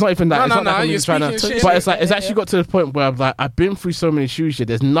it's not even that. No, it's not like I'm trying to. But it's like it's actually got to the point where I'm like, I've been through so many shoes here.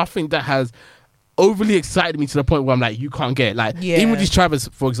 There's nothing that has overly excited me to the point where I'm like, you can't get it. Like even with these Travis,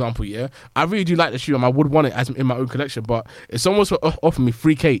 for example, I really do like the shoe and I would want it as in my own collection. But if someone was to offer me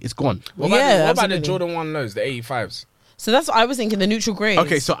 3K, it's gone. What about the Jordan 1 lows, the 85s? So that's what I was thinking. The neutral grey.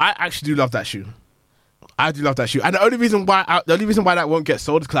 Okay, so I actually do love that shoe. I do love that shoe, and the only reason why that won't get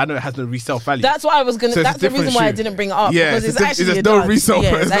sold is because I know it has no resale value. That's what I was gonna. So that's the reason why I didn't bring it up. Yeah, because it's actually there's no resale.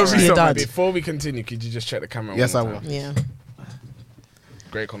 Yeah, it's actually a dud. Before we continue, could you just check the camera? Yes, I will. Yeah.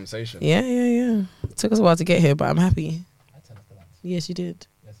 Great conversation. Yeah. It took us a while to get here, but I'm happy. Yes, you did.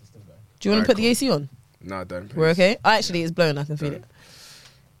 Yes, it's still going. Do you want to put the AC on? No, don't. Please. We're okay. Oh, actually, it's blowing. I can feel it.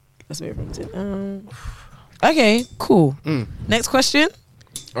 That's where it. Okay, cool. Next question.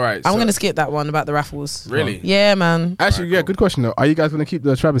 All right, I'm gonna skip that one about the raffles. Really? Yeah, man. Actually, cool. Good question though. Are you guys gonna keep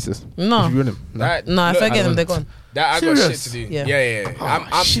the Travises? No. No, if I get them, they're gone. I got shit to do. Yeah.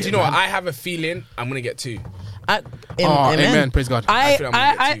 Oh, do you know what? I have a feeling I'm gonna get 2. Amen. Praise God. I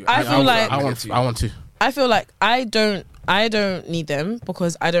feel like I want to. I feel like I don't need them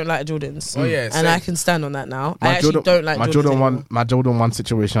because I don't like Jordans. Oh yeah, and I can stand on that now. I actually don't like my Jordans. My Jordan 1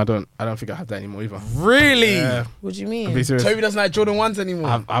 situation. I don't think I have that anymore either. Really? Yeah. What do you mean? Toby doesn't like Jordan 1s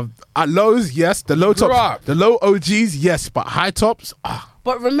anymore. At lows, yes. The low tops, the low OGs, yes. But high tops.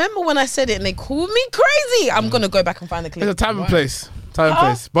 But remember when I said it and they called me crazy? I'm gonna go back and find the clip. There's a time and place.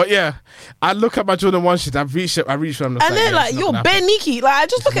 But yeah, I look at my Jordan 1 shit. I reach for them, and they're like, you're bare Nikki. Like I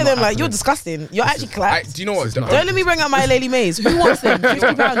just look at them like, you're disgusting. You're actually clapped. Do you know what? Don't let me bring up my Lady Mays. Who wants them?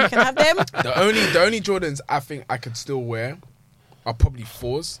 £50. You can have them. The only Jordans I think I could still wear are probably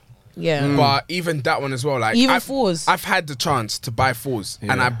 4s. Yeah. But even that one as well, like even 4s. I've had the chance to buy 4s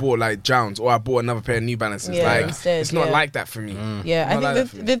and I bought like Jounds or I bought another pair of New Balances. It's not like that for me. Yeah, I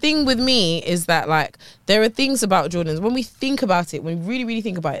think the thing with me is that like there are things about Jordans when we think about it, when we really, really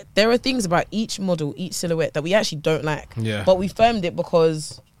think about it, there are things about each model, each silhouette that we actually don't like. Yeah. But we firmed it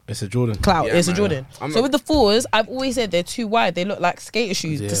because it's a Jordan. Clout. It's a Jordan. So with the 4s, I've always said they're too wide. They look like skater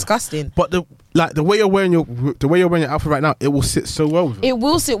shoes. Disgusting. But the way you're wearing your outfit right now, it will sit so well with it. It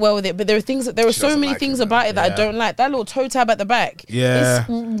will sit well with it, but there are so many things about it that I don't like. That little toe tab at the back. Yeah.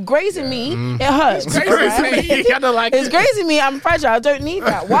 It's grazing me. It hurts. It's grazing me. I don't like it's grazing me. I'm fragile. I don't need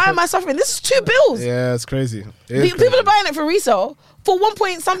that. Why am I suffering? This is $2. Yeah, it's crazy. People are buying it for resale. For 1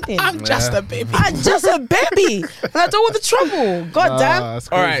 point something. I'm just a baby. And I don't want the trouble. God damn.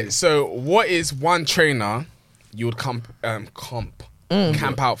 All right. So, what is one trainer you would camp out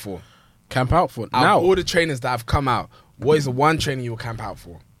for? Camp out for? Now, all the trainers that have come out, what is the one trainer you would camp out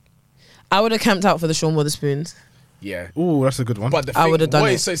for? I would have camped out for the Sean Wotherspoons. Yeah. Ooh, that's a good one. But the thing,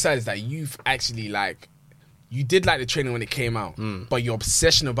 what is so sad is that you've actually like. You did like the trainer when it came out, but your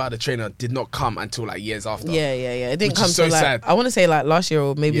obsession about the trainer did not come until like years after. Yeah. It didn't come so till like, sad. I want to say like last year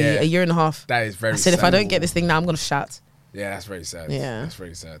or maybe a year and a half. That is very sad. I said, if I don't get this thing now, I'm going to shout. Yeah, that's very sad. Yeah. That's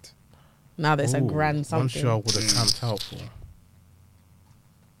very sad. Now there's a grand something. I'm sure I would have camped out for.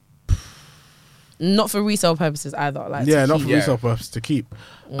 Not for resale purposes either. Like not for resale purposes, to keep.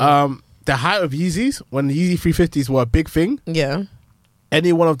 The height of Yeezys, when the Yeezy 350s were a big thing. Yeah.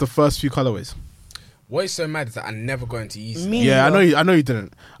 Any one of the first few colorways. What is so mad is that I never got into Yeezys. I know you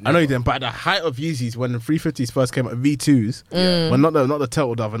didn't. Never. I know you didn't. But at the height of Yeezys, when the 350s first came out, V2s, when not the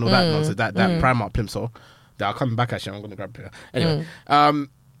Turtle Dove and all that nonsense, that Primark plimsoll, that I'll come back actually. I'm going to grab a pair. Anyway,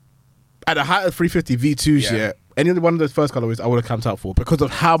 at the height of 350 V2s, any one of those first colorways, I would have camped out for because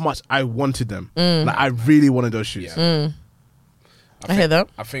of how much I wanted them. Like I really wanted those shoes. I hear that.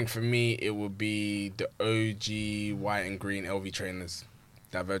 I think for me, it would be the OG white and green LV trainers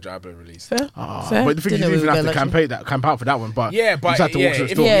that Virgil Abloh released. Fair. But the thing is, you didn't even have to camp out for that one. But you just had to walk to the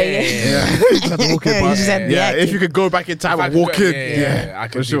store. You just had to walk in. If you could go back in time and walk in, I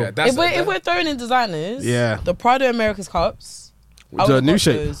could do that. If we're throwing in designers, the Prado America's Cups, the new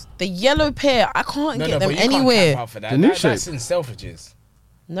shape, the yellow pair, I can't get them anywhere. The new shape, that's in Selfridges.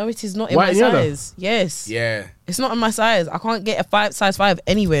 No, it is not in my size. Yes. Yeah. It's not in my size. I can't get a size 5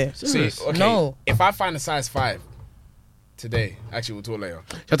 anywhere. See, okay, no. If I find a size 5 today, actually we'll talk later.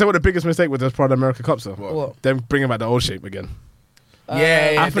 Shall I tell you what the biggest mistake with those Prado America Cups are? What? Them bringing back the old shape again.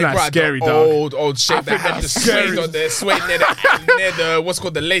 I think that's scary, dog. Old shape that had the suede on there, suede near the what's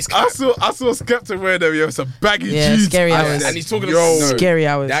called the lace cap. I saw Skepta wearing them. Yo, some baggy jeans. Scary hours. And he's talking about scary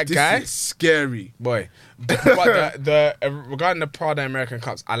hours. That guy, is scary, boy. But regarding the Prada American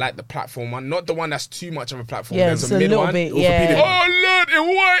Cups, I like the platform one, not the one that's too much of a platform. Yeah, there's it's a a mid little one. bit. Yeah. Oh Lord,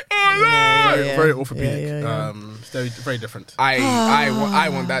 in white. Oh Lord. very orthopedic. Yeah. Very, very different. I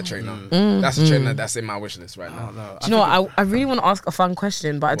want that trainer. That's a trainer that's in my wish list right now. Do you know what? I really want to ask a fun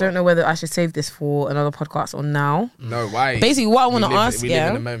question, but I don't know whether I should save this for another podcast or now. No, why? Basically, what I want to ask, we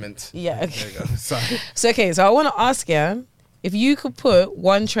live in a moment. Yeah. Okay. There you go. Sorry. So I want to ask, if you could put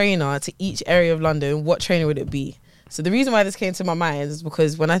one trainer to each area of London, what trainer would it be? So the reason why this came to my mind is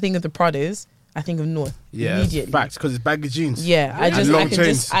because when I think of the Pradas, I think of North immediately. Facts, because it's baggy jeans. Yeah, I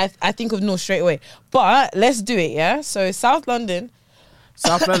think of North straight away. But let's do it, yeah? So South London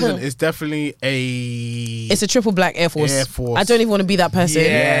is definitely it's a triple black Air Force. I don't even want to be that person.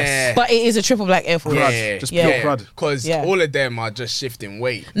 Yeah. But it is a triple black Air Force. Just pure crud. Because all of them are just shifting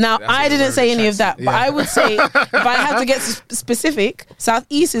weight. Now, I didn't say any of that, but I would say if I had to get specific,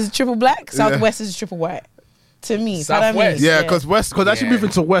 Southeast is triple black, Southwest is triple white. To me, Southwest. Because actually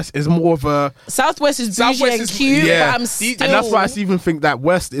moving to West is more of a... Southwest is bougie and cute, but I'm still... And that's why I even think that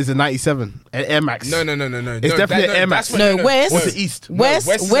West is a 97, an Air Max. No. It's definitely an Air Max. West... What's the East? West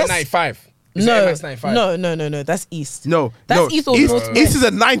is a 95. No, that's East. No. That's East or North. East is a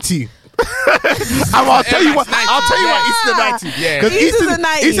 90. I'll tell you what East is a 90. Because East is a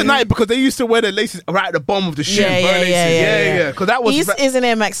 90. East is a 90 because they used to wear the laces right at the bottom of the shoe. Yeah. Because that was East is an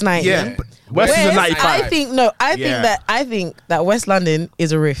Air Max 90. Yeah. West is a 95. I think that West London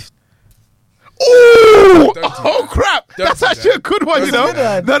is a rift. Ooh! Oh crap! That's actually a good one, you know.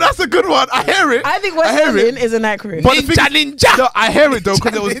 No, that's a good one. I hear it. I think West London is an accurate. Ninja. No, I hear it though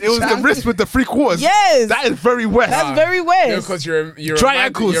because it was the wrist with the 3/4. Yes, that is very West. That's very West. Because you're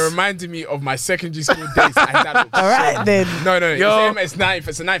reminding me of my secondary school days. All right then. No. It's 95.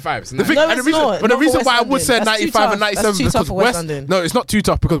 It's a 95. The reason why I would say 95 and 97 because West. No, it's not too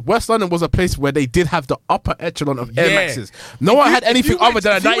tough because West London was a place where they did have the upper echelon of Air Maxes. No one had anything other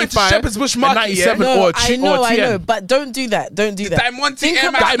than a 95. Shepherd's Bush Market. I know, but don't do that. Don't do that.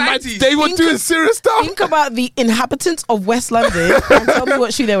 They were doing serious stuff. Think about the inhabitants of West London and tell me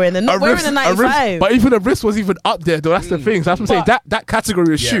what shoe they're wearing. They're not wearing a 95. But even the wrist was even up there, though. That's the thing. So that's what I'm saying. That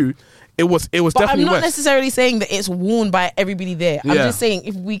category of shoe, it was definitely I'm not West. necessarily saying that it's worn by everybody there. I'm just saying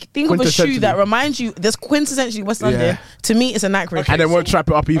if we think of a shoe that reminds you, that's quintessentially West London. To me, it's a Nacra. And they won't trap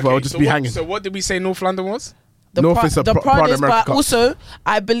it up either. It'll just be hanging. So what did we say North London was? The Pradas, but also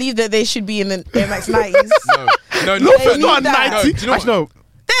I believe that they should be in the Air Max 90s. No, it's not a 90. No.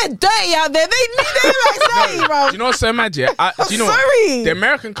 They're dirty out there. They need the Air Max 90, bro. Do you know what's so mad, yeah? Sorry. The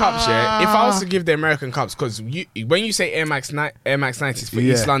American Cups, yeah? If I was to give the American Cups, because when you say Air Max 90s for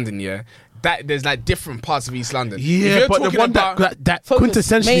East London, yeah? That there's like different parts of East London. Yeah, but the one that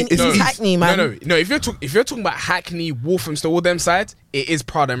quintessentially is Hackney, man. No. If you're talking about Hackney, Walthamstow, all them sides, it is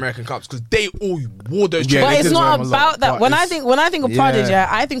Prada American Cups because they all wore those. But it's not about that. When I think of Prada,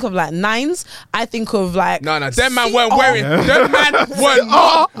 I think of like nines. I think of like them man weren't wearing. Them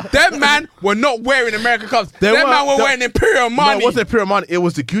man were not wearing American Cups. Them man were wearing Imperial Armani. No, it wasn't Imperial Armani. It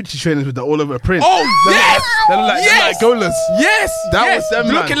was the Gucci trainers with the all over print. Oh yes, they're like golas. Yes, that was them.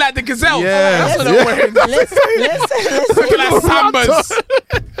 Looking like the Gazelle. Yeah. That's what I'm wearing. Let's looking like Sambas.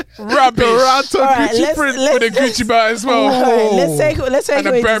 Rubbish. Gucci print with a Gucci belt as well. Let's take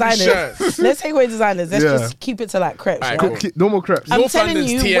away designers. Let's take away designers. Let's just keep it to like crepes. Right? Normal crepes. I'm telling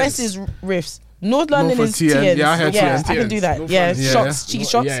you, West is riffs. North London is TNs. Yeah, I can do that. Shocks, cheese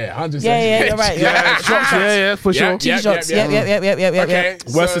shocks. Yeah, 100%. Yeah, you're right. Yeah, for sure. Cheese shocks. Yep. Okay,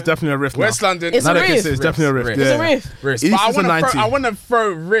 West is definitely a riff. West London. It's a riff. It's definitely a riff. It's a riff. East is a 90. I want to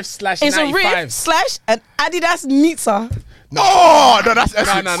throw riff / 95. It's a riff / an Adidas Nizza. Oh no, that's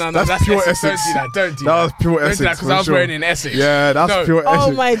Essex. No, that's pure Essex. Don't do that. That was pure Essex. Because I was wearing in Essex. Yeah, that's pure Essex.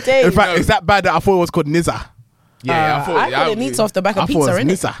 Oh my days. In fact, it's that bad that I thought it was called Nizza. Yeah, I thought it Nizza off the back of pizza, innit?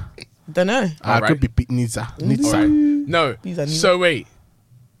 Nizza. Don't know. I could be Nizza. No. So wait.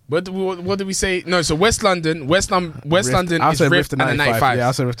 What did we say? No, so West London is rift and a 95. Yeah,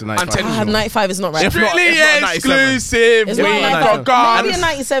 I said rift and 95. I'm telling you. 95 is not right. Strictly exclusive. It's not 95. Maybe a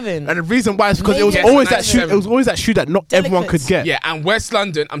 97. And the reason why is because it was always that shoe. It was always that shoe that not everyone could get. Yeah, and West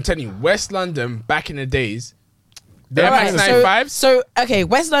London, I'm telling you, West London back in the days. Air Max 95s. So okay,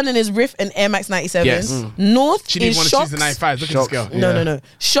 West London is riff and Air Max 97s. Yes. North she didn't is want to shocks. choose the 95s. Look at this girl. No.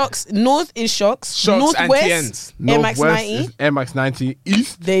 Shocks. North is shocks. Northwest and Air Max 90. Air Max 90.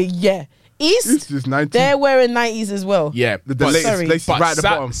 East. East is 90. They're wearing 90s as well. Yeah, the latest right at the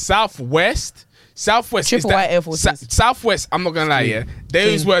bottom. Southwest Southwest Triple is white Air Forces. Southwest, I'm not gonna lie, yeah.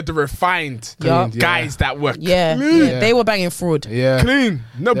 Those were the refined guys that were clean. They were banging fraud. Yeah. Clean.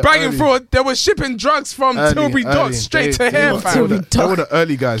 No, banging fraud. They were shipping drugs from Tilbury Docks straight to here, fam. They were the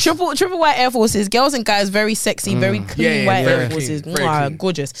early guys. Triple white Air Forces, girls and guys, very sexy, very clean white Air Forces.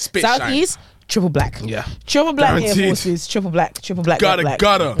 Gorgeous. Southeast, triple black. Yeah. Triple black Air Forces, triple black.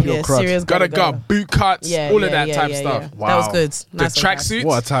 Gutter. Yeah, serious Gutter. Boot cuts, all of that type stuff. Yeah. Wow. That was good. The tracksuits.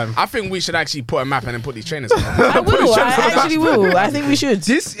 What a time. I think we should actually put a map and then put these trainers on. I will. I actually will. I think we should.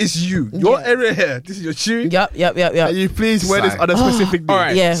 This is you. Your area here. This is your shoe. Yep. Can you please wear this on a specific day? All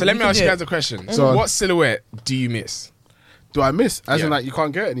right. Yeah, so let me ask you guys a question. So what silhouette do you miss? Do I miss? As in like you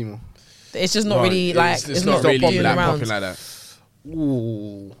can't get it anymore? It's just not really like it's not really popping around like that.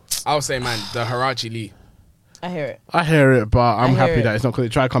 Ooh. I'll say, man, the Hirachi Lee. I hear it. I hear it, but I'm happy that it's not because they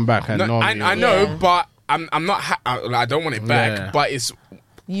try to come back. And I know, but I'm not. I don't want it back, but it's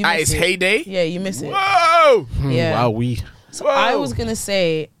at its heyday. Yeah, you miss it. Whoa! Yeah. Wow, So I was gonna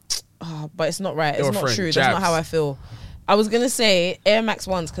say, but it's not right. It's not true. That's not how I feel. I was gonna say Air Max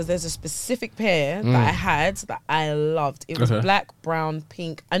 1s because there's a specific pair that I had that I loved. It was black, brown,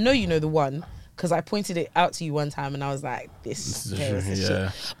 pink. I know you know the one because I pointed it out to you one time and I was like, this pair is the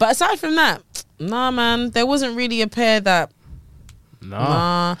shit. But aside from that, nah, man, there wasn't really a pair that.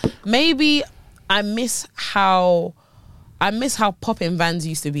 Nah. Maybe I miss how popping Vans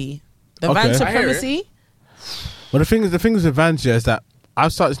used to be. The Van supremacy. Well, the thing is with Vans, is that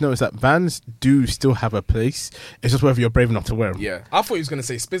I've started to notice that Vans do still have a place. It's just whether you're brave enough to wear them. Yeah. I thought he was going to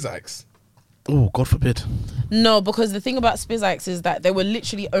say Spizikes. Oh, God forbid. No, because the thing about Spizikes is that there were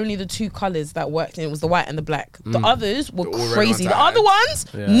literally only the two colours that worked, and it was the white and the black. The others were crazy. The other ones,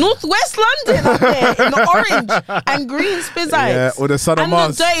 Northwest London up there in the orange and green Spizikes. Yeah, or the Son of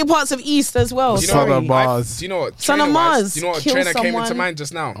Mars. And the dirty parts of East as well. Son of Mars. Do you know what? Son of Mars. Do you know what trainer came into mind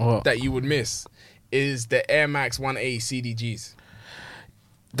just now that you would miss? Is the Air Max 180 CDGs.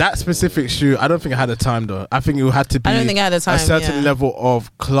 That specific shoe, I don't think I had the time though. I think it had to be I don't think I had the time, a certain level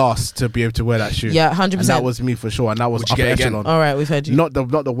of class to be able to wear that shoe. Yeah, 100%. And that was me for sure. And that was upper echelon. All right, we've heard you. Not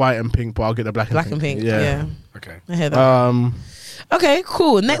the white and pink, but I'll get the black and pink. Yeah. Okay. I hear that. Okay,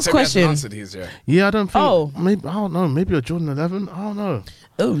 cool. Next question. Yeah, I don't think. Maybe I don't know. Maybe a Jordan 11. I don't know.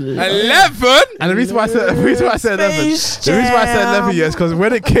 11? And the reason why I said 11, the reason why I said 11 years because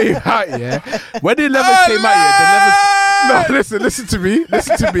when it came out, when the 11 came out, the 11. No, listen to me,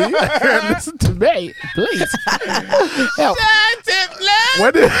 listen to me, please. Help.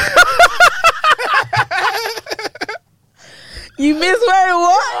 When you miss wearing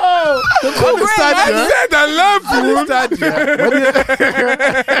what? The cool grey. I said 11.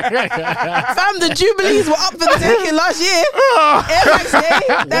 Fam, the Jubilees were up for the taking last year. Air Max Day.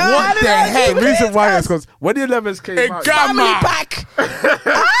 What the heck? The reason why is because when the 11s came out, family pack.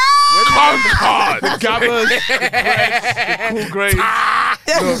 Concord. The Gammas, the Cool Greys.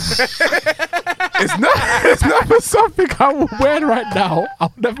 It's not for something I will wear right now.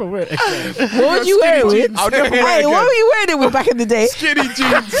 I'll never wear it again. What would you wear it with? I'll never wear it again. What were you wearing it with back in the day? Skinny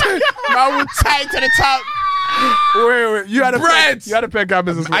jeans. I would tie to the top. Wait. You had a pair of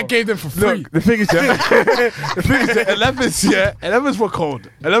Gammas as well. I gave them for free. Look, the thing is, 11s were cold.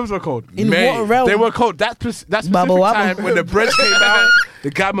 11s were cold. In what realm? They were cold. That specific time when the bread came out,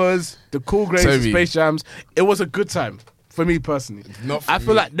 the Gammas, the Cool Greys, the Space Jams, it was a good time. For me personally, I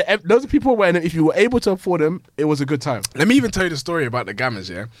feel like those people wearing them. If you were able to afford them, it was a good time. Let me even tell you the story about the Gammas.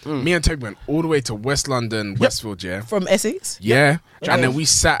 Yeah, me and Toby went all the way to West London, Westfield. Yeah, from Essex. Yeah, and then we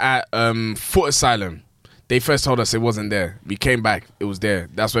sat at Foot Asylum. They first told us it wasn't there. We came back, it was there.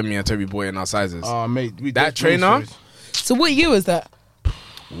 That's when me and Toby bought in our sizes. Oh, mate, that trainer. So what year was that?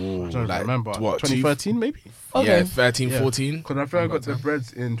 Ooh, I don't remember. What, 2013 maybe? Okay. Yeah, 13, 14. Because I feel I got the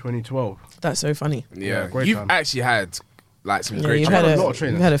breads in 2012. That's so funny. Yeah, you've actually had like some great trainers.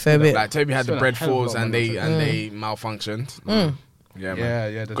 You've had a fair bit. Like Toby had the bread falls and they malfunctioned. Yeah,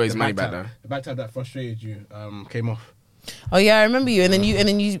 man. Yeah. Got his money back though. The back time that frustrated you came off. Oh yeah, I remember you. And then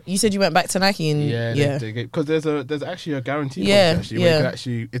you said you went back to Nike and because there's actually a guarantee. Yeah, policy, actually, where you can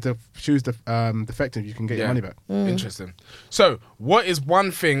actually, if the shoe's defective, you can get your money back. Interesting. So, what is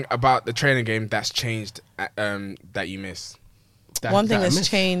one thing about the training game that's changed that you miss? One thing that's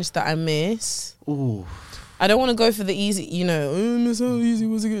changed that I miss. Ooh. I don't want to go for the easy, miss how easy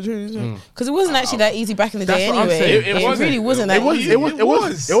was to get training, because it wasn't actually that easy back in the day anyway. It really wasn't that easy. It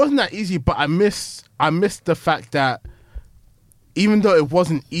wasn't that easy, but I miss the fact that even though it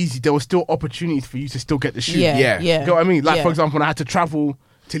wasn't easy, there were still opportunities for you to still get the shoe. Yeah. You know what I mean? Like, for example, when I had to travel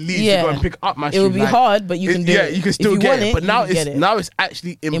to Leeds to go and pick up my shoe. It would be hard, but you can do it. Yeah, you can still get it. But now it's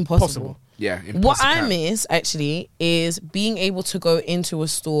actually impossible. Yeah. What I miss actually is being able to go into a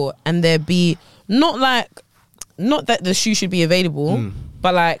store and there be not that the shoe should be available,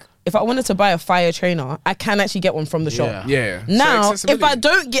 but like if I wanted to buy a fire trainer, I can actually get one from the shop. Yeah. Now, if I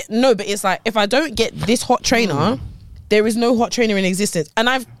don't get if I don't get this hot trainer, there is no hot trainer in existence. And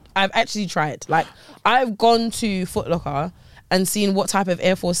I've actually tried. Like I've gone to Foot Locker and seen what type of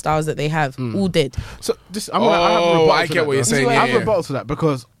Air Force styles that they have. All dead. So I get what you're saying. I have a rebuttal to that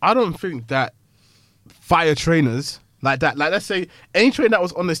because I don't think that fire trainers like that, like let's say any trainer that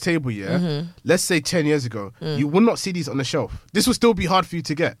was on this table, let's say 10 years ago, you would not see these on the shelf. This would still be hard for you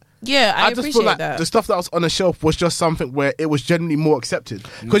to get. Yeah, I just feel like that. The stuff that was on the shelf was just something where it was generally more accepted.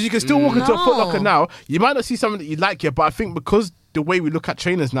 Because you can still walk into a Foot Locker now, you might not see something that you like yet, but I think because the way we look at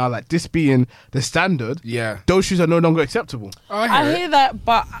trainers now, like this being the standard, those shoes are no longer acceptable. I hear that,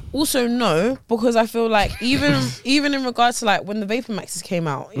 but also no, because I feel like even in regards to like when the Vapor Maxes came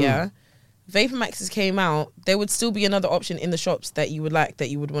out, Vapor Maxes came out, there would still be another option in the shops that you would like, that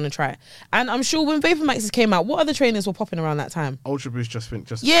you would want to try. And I'm sure when Vapor Maxes came out, what other trainers were popping around that time? Ultra Boost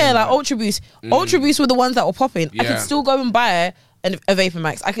Ultra Boost. Ultra Boost were the ones that were popping. I could still go and buy a Vapor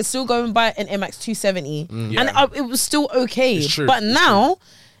Max. I could still go and buy an MX 270 and it was still okay. But now,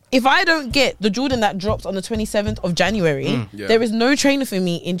 if I don't get the Jordan that drops on the 27th of January, there is no trainer for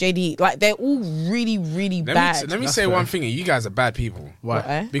me in JD. Like, they're all really, really bad. Let me say one thing. You guys are bad people.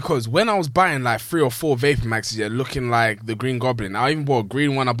 Why? Because when I was buying like 3 or 4 Vapor Maxes, looking like the Green Goblin. I even bought a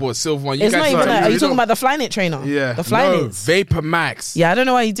green one. I bought a silver one. It's not even that. Are you talking about the Flyknit trainer? Yeah. The Flyknits. Vapor Max. Yeah, I don't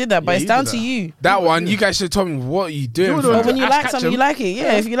know why you did that, but it's down to you. That one, you guys should have told me what you doing. But when you like something, you like it.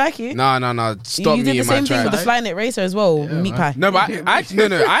 Yeah, if you like it. No. Stop me in my tracks. You did the same thing with the Flyknit Racer as well, meat pie. No, but I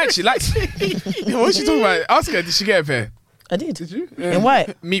actually liked it. What you talking about? Ask her, did she get a pair? I did. Did you? In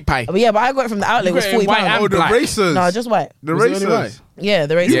white. Meat pie. But yeah, but I got it from the outlet. It was £40. And the racers. No, just white. The racers. Yeah,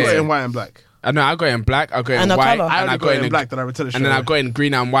 the racers. You got it in white and black. I know, I got it in black, I got it in white, colour. and I got it in black. Then I returned the and then I got it in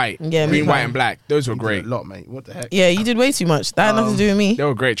green and white. Yeah, green, white, and black. Those were great. A lot, mate. What the heck? Yeah, you did way too much. That had nothing to do with me. They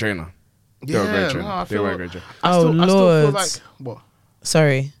were a great trainer. They were a great trainer. They were a great trainer. I still Lord. feel like what?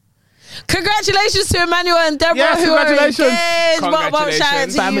 Sorry. Congratulations to Emmanuel and Deborah who are engaged. Shout out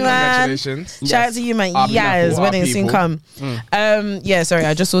to you, man. Shout out to you, man. Yes, wedding soon come. Yeah, sorry,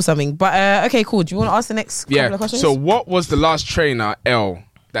 I just saw something. But okay, cool. Do you want to ask the next couple of questions? So what was the last trainer, L,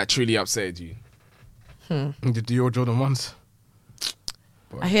 that truly upset you? The Dior Jordan 1s.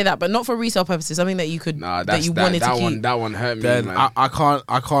 I hear that, but not for resale purposes. Something that you could that you wanted to keep. That one hurt me. Then man. I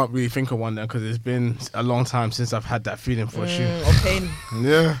can't really think of one then because it's been a long time since I've had that feeling for a shoe. Pain.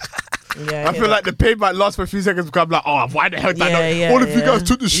 Yeah. Yeah, I feel like the pain might last for a few seconds because I'm like, oh, why the hell did I not? All of you guys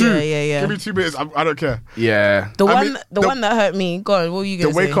took the shoe. Yeah. Give me 2 minutes. I don't care. Yeah. The one that hurt me. Go on. What were you going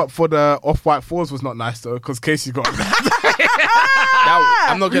to say? The wake up for the Off-White 4s was not nice though because Casey got. I'm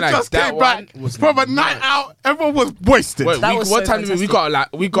not gonna lie. That one was from a night out. Everyone was wasted. Wait, what time did we got? Like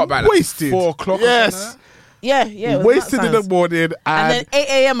we got back like wasted. 4 o'clock. Yes. Yeah. Wasted in the morning, and then 8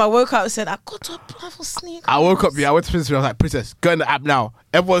 a.m. I woke up and said, I got to apply for sneakers. I woke up. I went to Princess. I was like, Princess, go in the app now.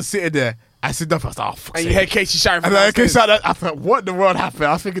 Everyone's sitting there. I said nothing. I was like, oh, fuck. And you heard Casey shouting. And then Casey shouted. I thought, what in the world happened?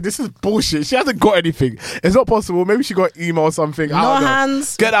 I was thinking, this is bullshit. She hasn't got anything. It's not possible. Maybe she got email or something. No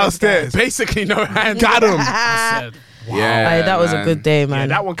hands. Get downstairs. Basically, no hands. Got him. I said, wow. Yeah, that was a good day, man.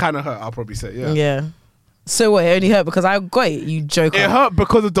 Yeah, that one kind of hurt. I'll probably say, yeah. So what? It only hurt because I got it. You joke. It hurt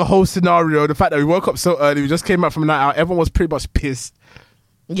because of the whole scenario. The fact that we woke up so early. We just came back from a night out. Everyone was pretty much pissed.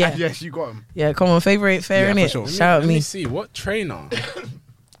 Yeah. And yes, you got him. Yeah, come on, favorite fair, innit? Sure. Shout out me. Let me see what trainer.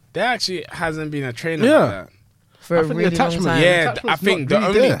 There actually hasn't been a trainer like that. For a really long time. Yeah, I think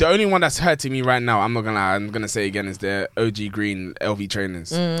the only one that's hurting me right now, I'm not gonna lie, I'm gonna say again, is the OG Green LV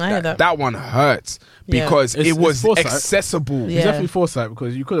trainers. I heard that. That one hurts because it was accessible. It's definitely foresight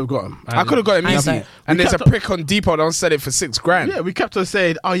because you could have got him. I could have got him easy. And there's a prick on Depot, don't sell it for $6,000. Yeah, we kept on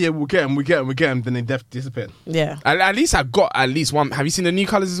saying, oh yeah, we'll get him, then they disappeared. Yeah. At least I got at least one. Have you seen the new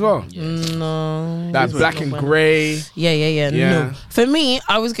colours as well? Yes. No. That black and grey. Yeah. No. For me,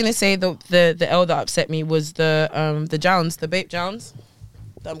 I was gonna say the L that upset me was the Jowns, the Bape Jowns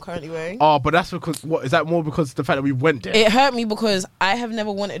that I'm currently wearing. Oh, but that's because what is that more because of the fact that we went there? It hurt me because I have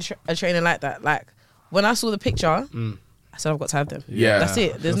never wanted a trainer like that. Like when I saw the picture, I said I've got to have them. Yeah, that's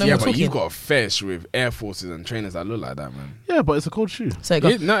it. There's no more talking. But you've got a fish with Air Forces and trainers that look like that, man. Yeah, but it's a cold shoe. So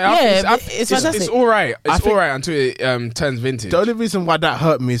it's fantastic. It's all right. It's all right until it turns vintage. The only reason why that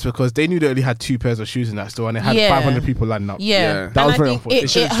hurt me is because they knew they only had 2 pairs of shoes in that store and they had 500 people lining up. Yeah, that was very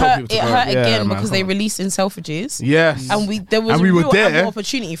unfortunate. It hurt again because they released in Selfridges. Yes, and there was a real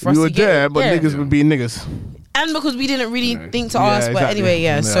opportunity for us to get. We were there, but niggas would be niggas. And because we didn't really think to ask, but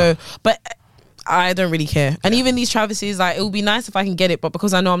anyway, so but. I don't really care. And even these Travises, like, it would be nice if I can get it, but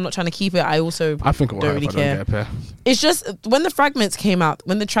because I know I'm not trying to keep it, I think don't really care. Don't get a pair. It's just when the fragments came out,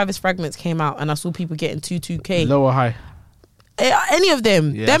 when the Travis fragments came out, and I saw people getting 2K. Low or high? Any of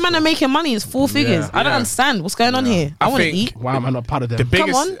them. Them man are making money. It's 4 figures. I don't understand what's going on here. I want to eat. Why am I not part of them?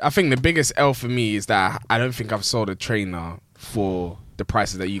 I think the biggest L for me is that I don't think I've sold a trainer for the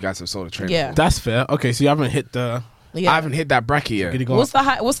prices that you guys have sold a trainer. Yeah, that's fair. Okay, so you haven't hit the. Yeah. I haven't hit that bracket yet. What's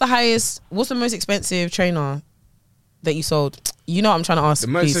the highest? What's the most expensive trainer that you sold? You know what I'm trying to ask. The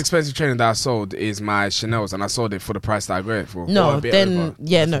most expensive trainer that I sold is my Chanel's, and I sold it for the price that I got it for. No, then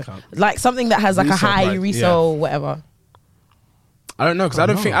no, like something that has like a high resale, whatever. I don't know because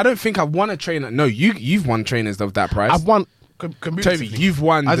I don't think I've won a trainer. No, you've won trainers of that price. I've won. Toby, you've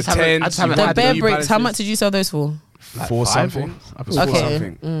won the 10s. The Bear Bricks. How much did you sell those for? Like 4 something.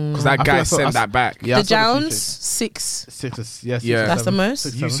 Okay, because that guy sent that back. Yeah, the Jones 6. 6. Yes. Yeah, that's the most.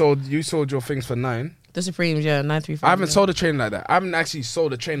 6, you sold your things for 9. The Supremes, 935. I haven't sold a trainer like that. I haven't actually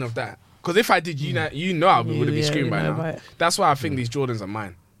sold a trainer of that. Because if I did, you know, I would have been screaming by now. That's why I think these Jordans are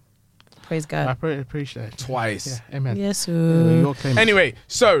mine. Praise God. I appreciate it. Twice. Yeah, amen. Yes, sir. Anyway,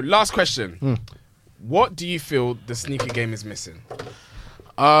 so last question. What do you feel the sneaker game is missing?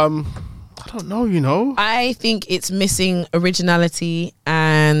 I don't know, you know. I think it's missing originality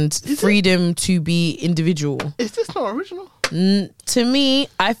and freedom to be individual. Is this not original? To me,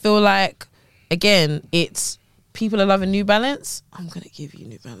 I feel like, again, it's people are loving New Balance. I'm going to give you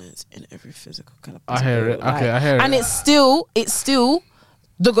New Balance in every physical color. I hear it. Okay, I hear it. And it's still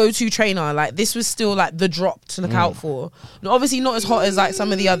the go-to trainer. Like, this was still like the drop to look out for. Obviously not as hot as like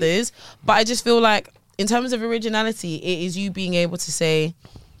some of the others, but I just feel like in terms of originality, it is you being able to say,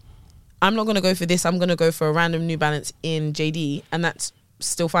 I'm not going to go for this. I'm going to go for a random New Balance in JD, and that's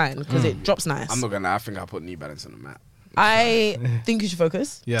still fine because it drops nice. I'm not going to. I think I'll put New Balance on the map. I think you should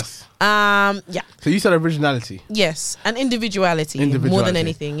focus. Yes. Yeah. So you said originality. Yes, and individuality more than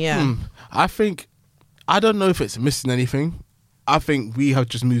anything. Yeah. I don't know if it's missing anything. I think we have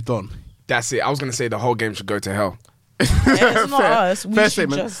just moved on. That's it. I was going to say the whole game should go to hell. Yeah, it's not us. We should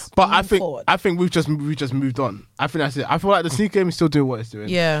statement. Just but forward. I think we've just moved on. I think that's it. I feel like the sneaker game is still doing what it's doing.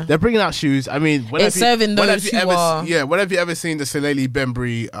 Yeah, they're bringing out shoes. I mean, it's serving those who are. Yeah, when have you ever seen the Saleli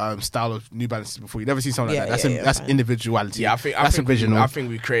Bembry style of New Balances before? You've never seen something like that. That's individuality. Yeah, I think that's original. I think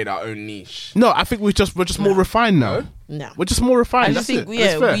we create our own niche. No, I think we're just more refined now. No, we're just more refined. I think we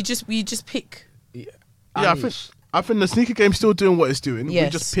just pick. Yeah, I think the sneaker game's still doing what it's doing. Yes. We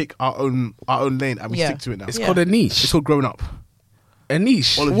just pick our own lane and we stick to it now. It's called a niche. It's called growing up. A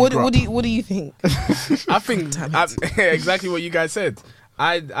niche. What do you think? I think exactly what you guys said.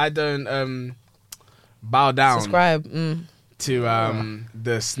 I don't bow down. Subscribe to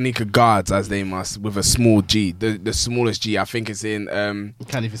the sneaker gods, as they must, with a small G. The smallest G. I think it's in you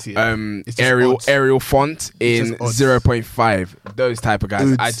can't even see it. Arial font in 0.5. Those type of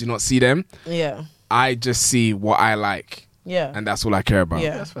guys. Oods. I do not see them. Yeah. I just see what I like. Yeah. And that's all I care about.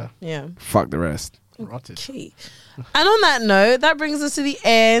 Yeah. That's fair. Yeah. Fuck the rest. Okay. And on that note, that brings us to the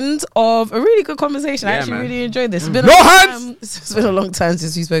end of a really good conversation. I actually really enjoyed this. It's been it's been a long time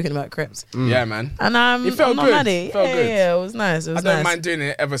since we've spoken about crepes. Yeah, man. And it felt good. It felt good. Yeah, it was nice. I don't mind doing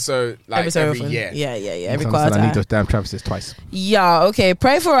it every year. Yeah. Every quarter. I need those damn Travises twice. Yeah, okay.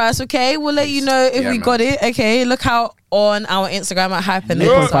 Pray for us, okay? We'll let you know if we got it, okay? Look out on our Instagram at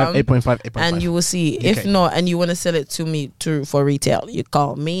Hype8.5, and you will see. If not, and you want to sell it to me for retail, you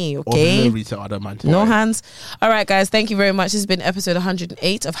call me, okay? Or no retail, I don't mind. No hands. All right, guys, thank you very much. This has been episode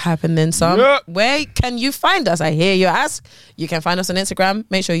 108 of Hype and Then Some. Where can you find us? I hear you ask. You can find us on Instagram.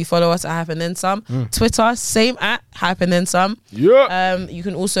 Make sure you follow us at Hype and Then Some. Twitter, same at Hype and Then Some. You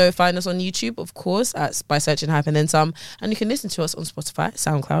can also find us on YouTube, of course, by searching Hype and Then Some. And you can listen to us on Spotify,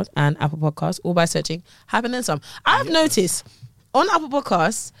 SoundCloud, and Apple Podcasts, all by searching Hype and Then Some. I've noticed on Apple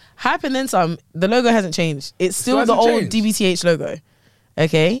Podcasts, Hype and Then Some, the logo hasn't changed. It's still the old DBTH logo.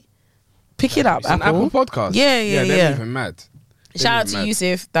 Okay? Pick it up, it's Apple Podcast. Yeah. They're even mad. Shout out to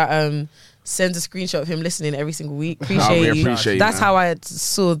Yusuf that sends a screenshot of him listening every single week. Appreciate you. That's how I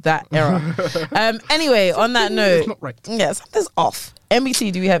saw that error. Anyway, on that note, it's not right. Yeah, something's off.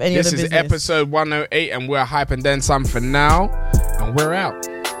 MBT, do we have any other business? This is episode 108 and we're Hype and Then Some for now. And we're out.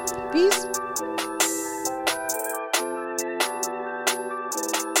 Peace.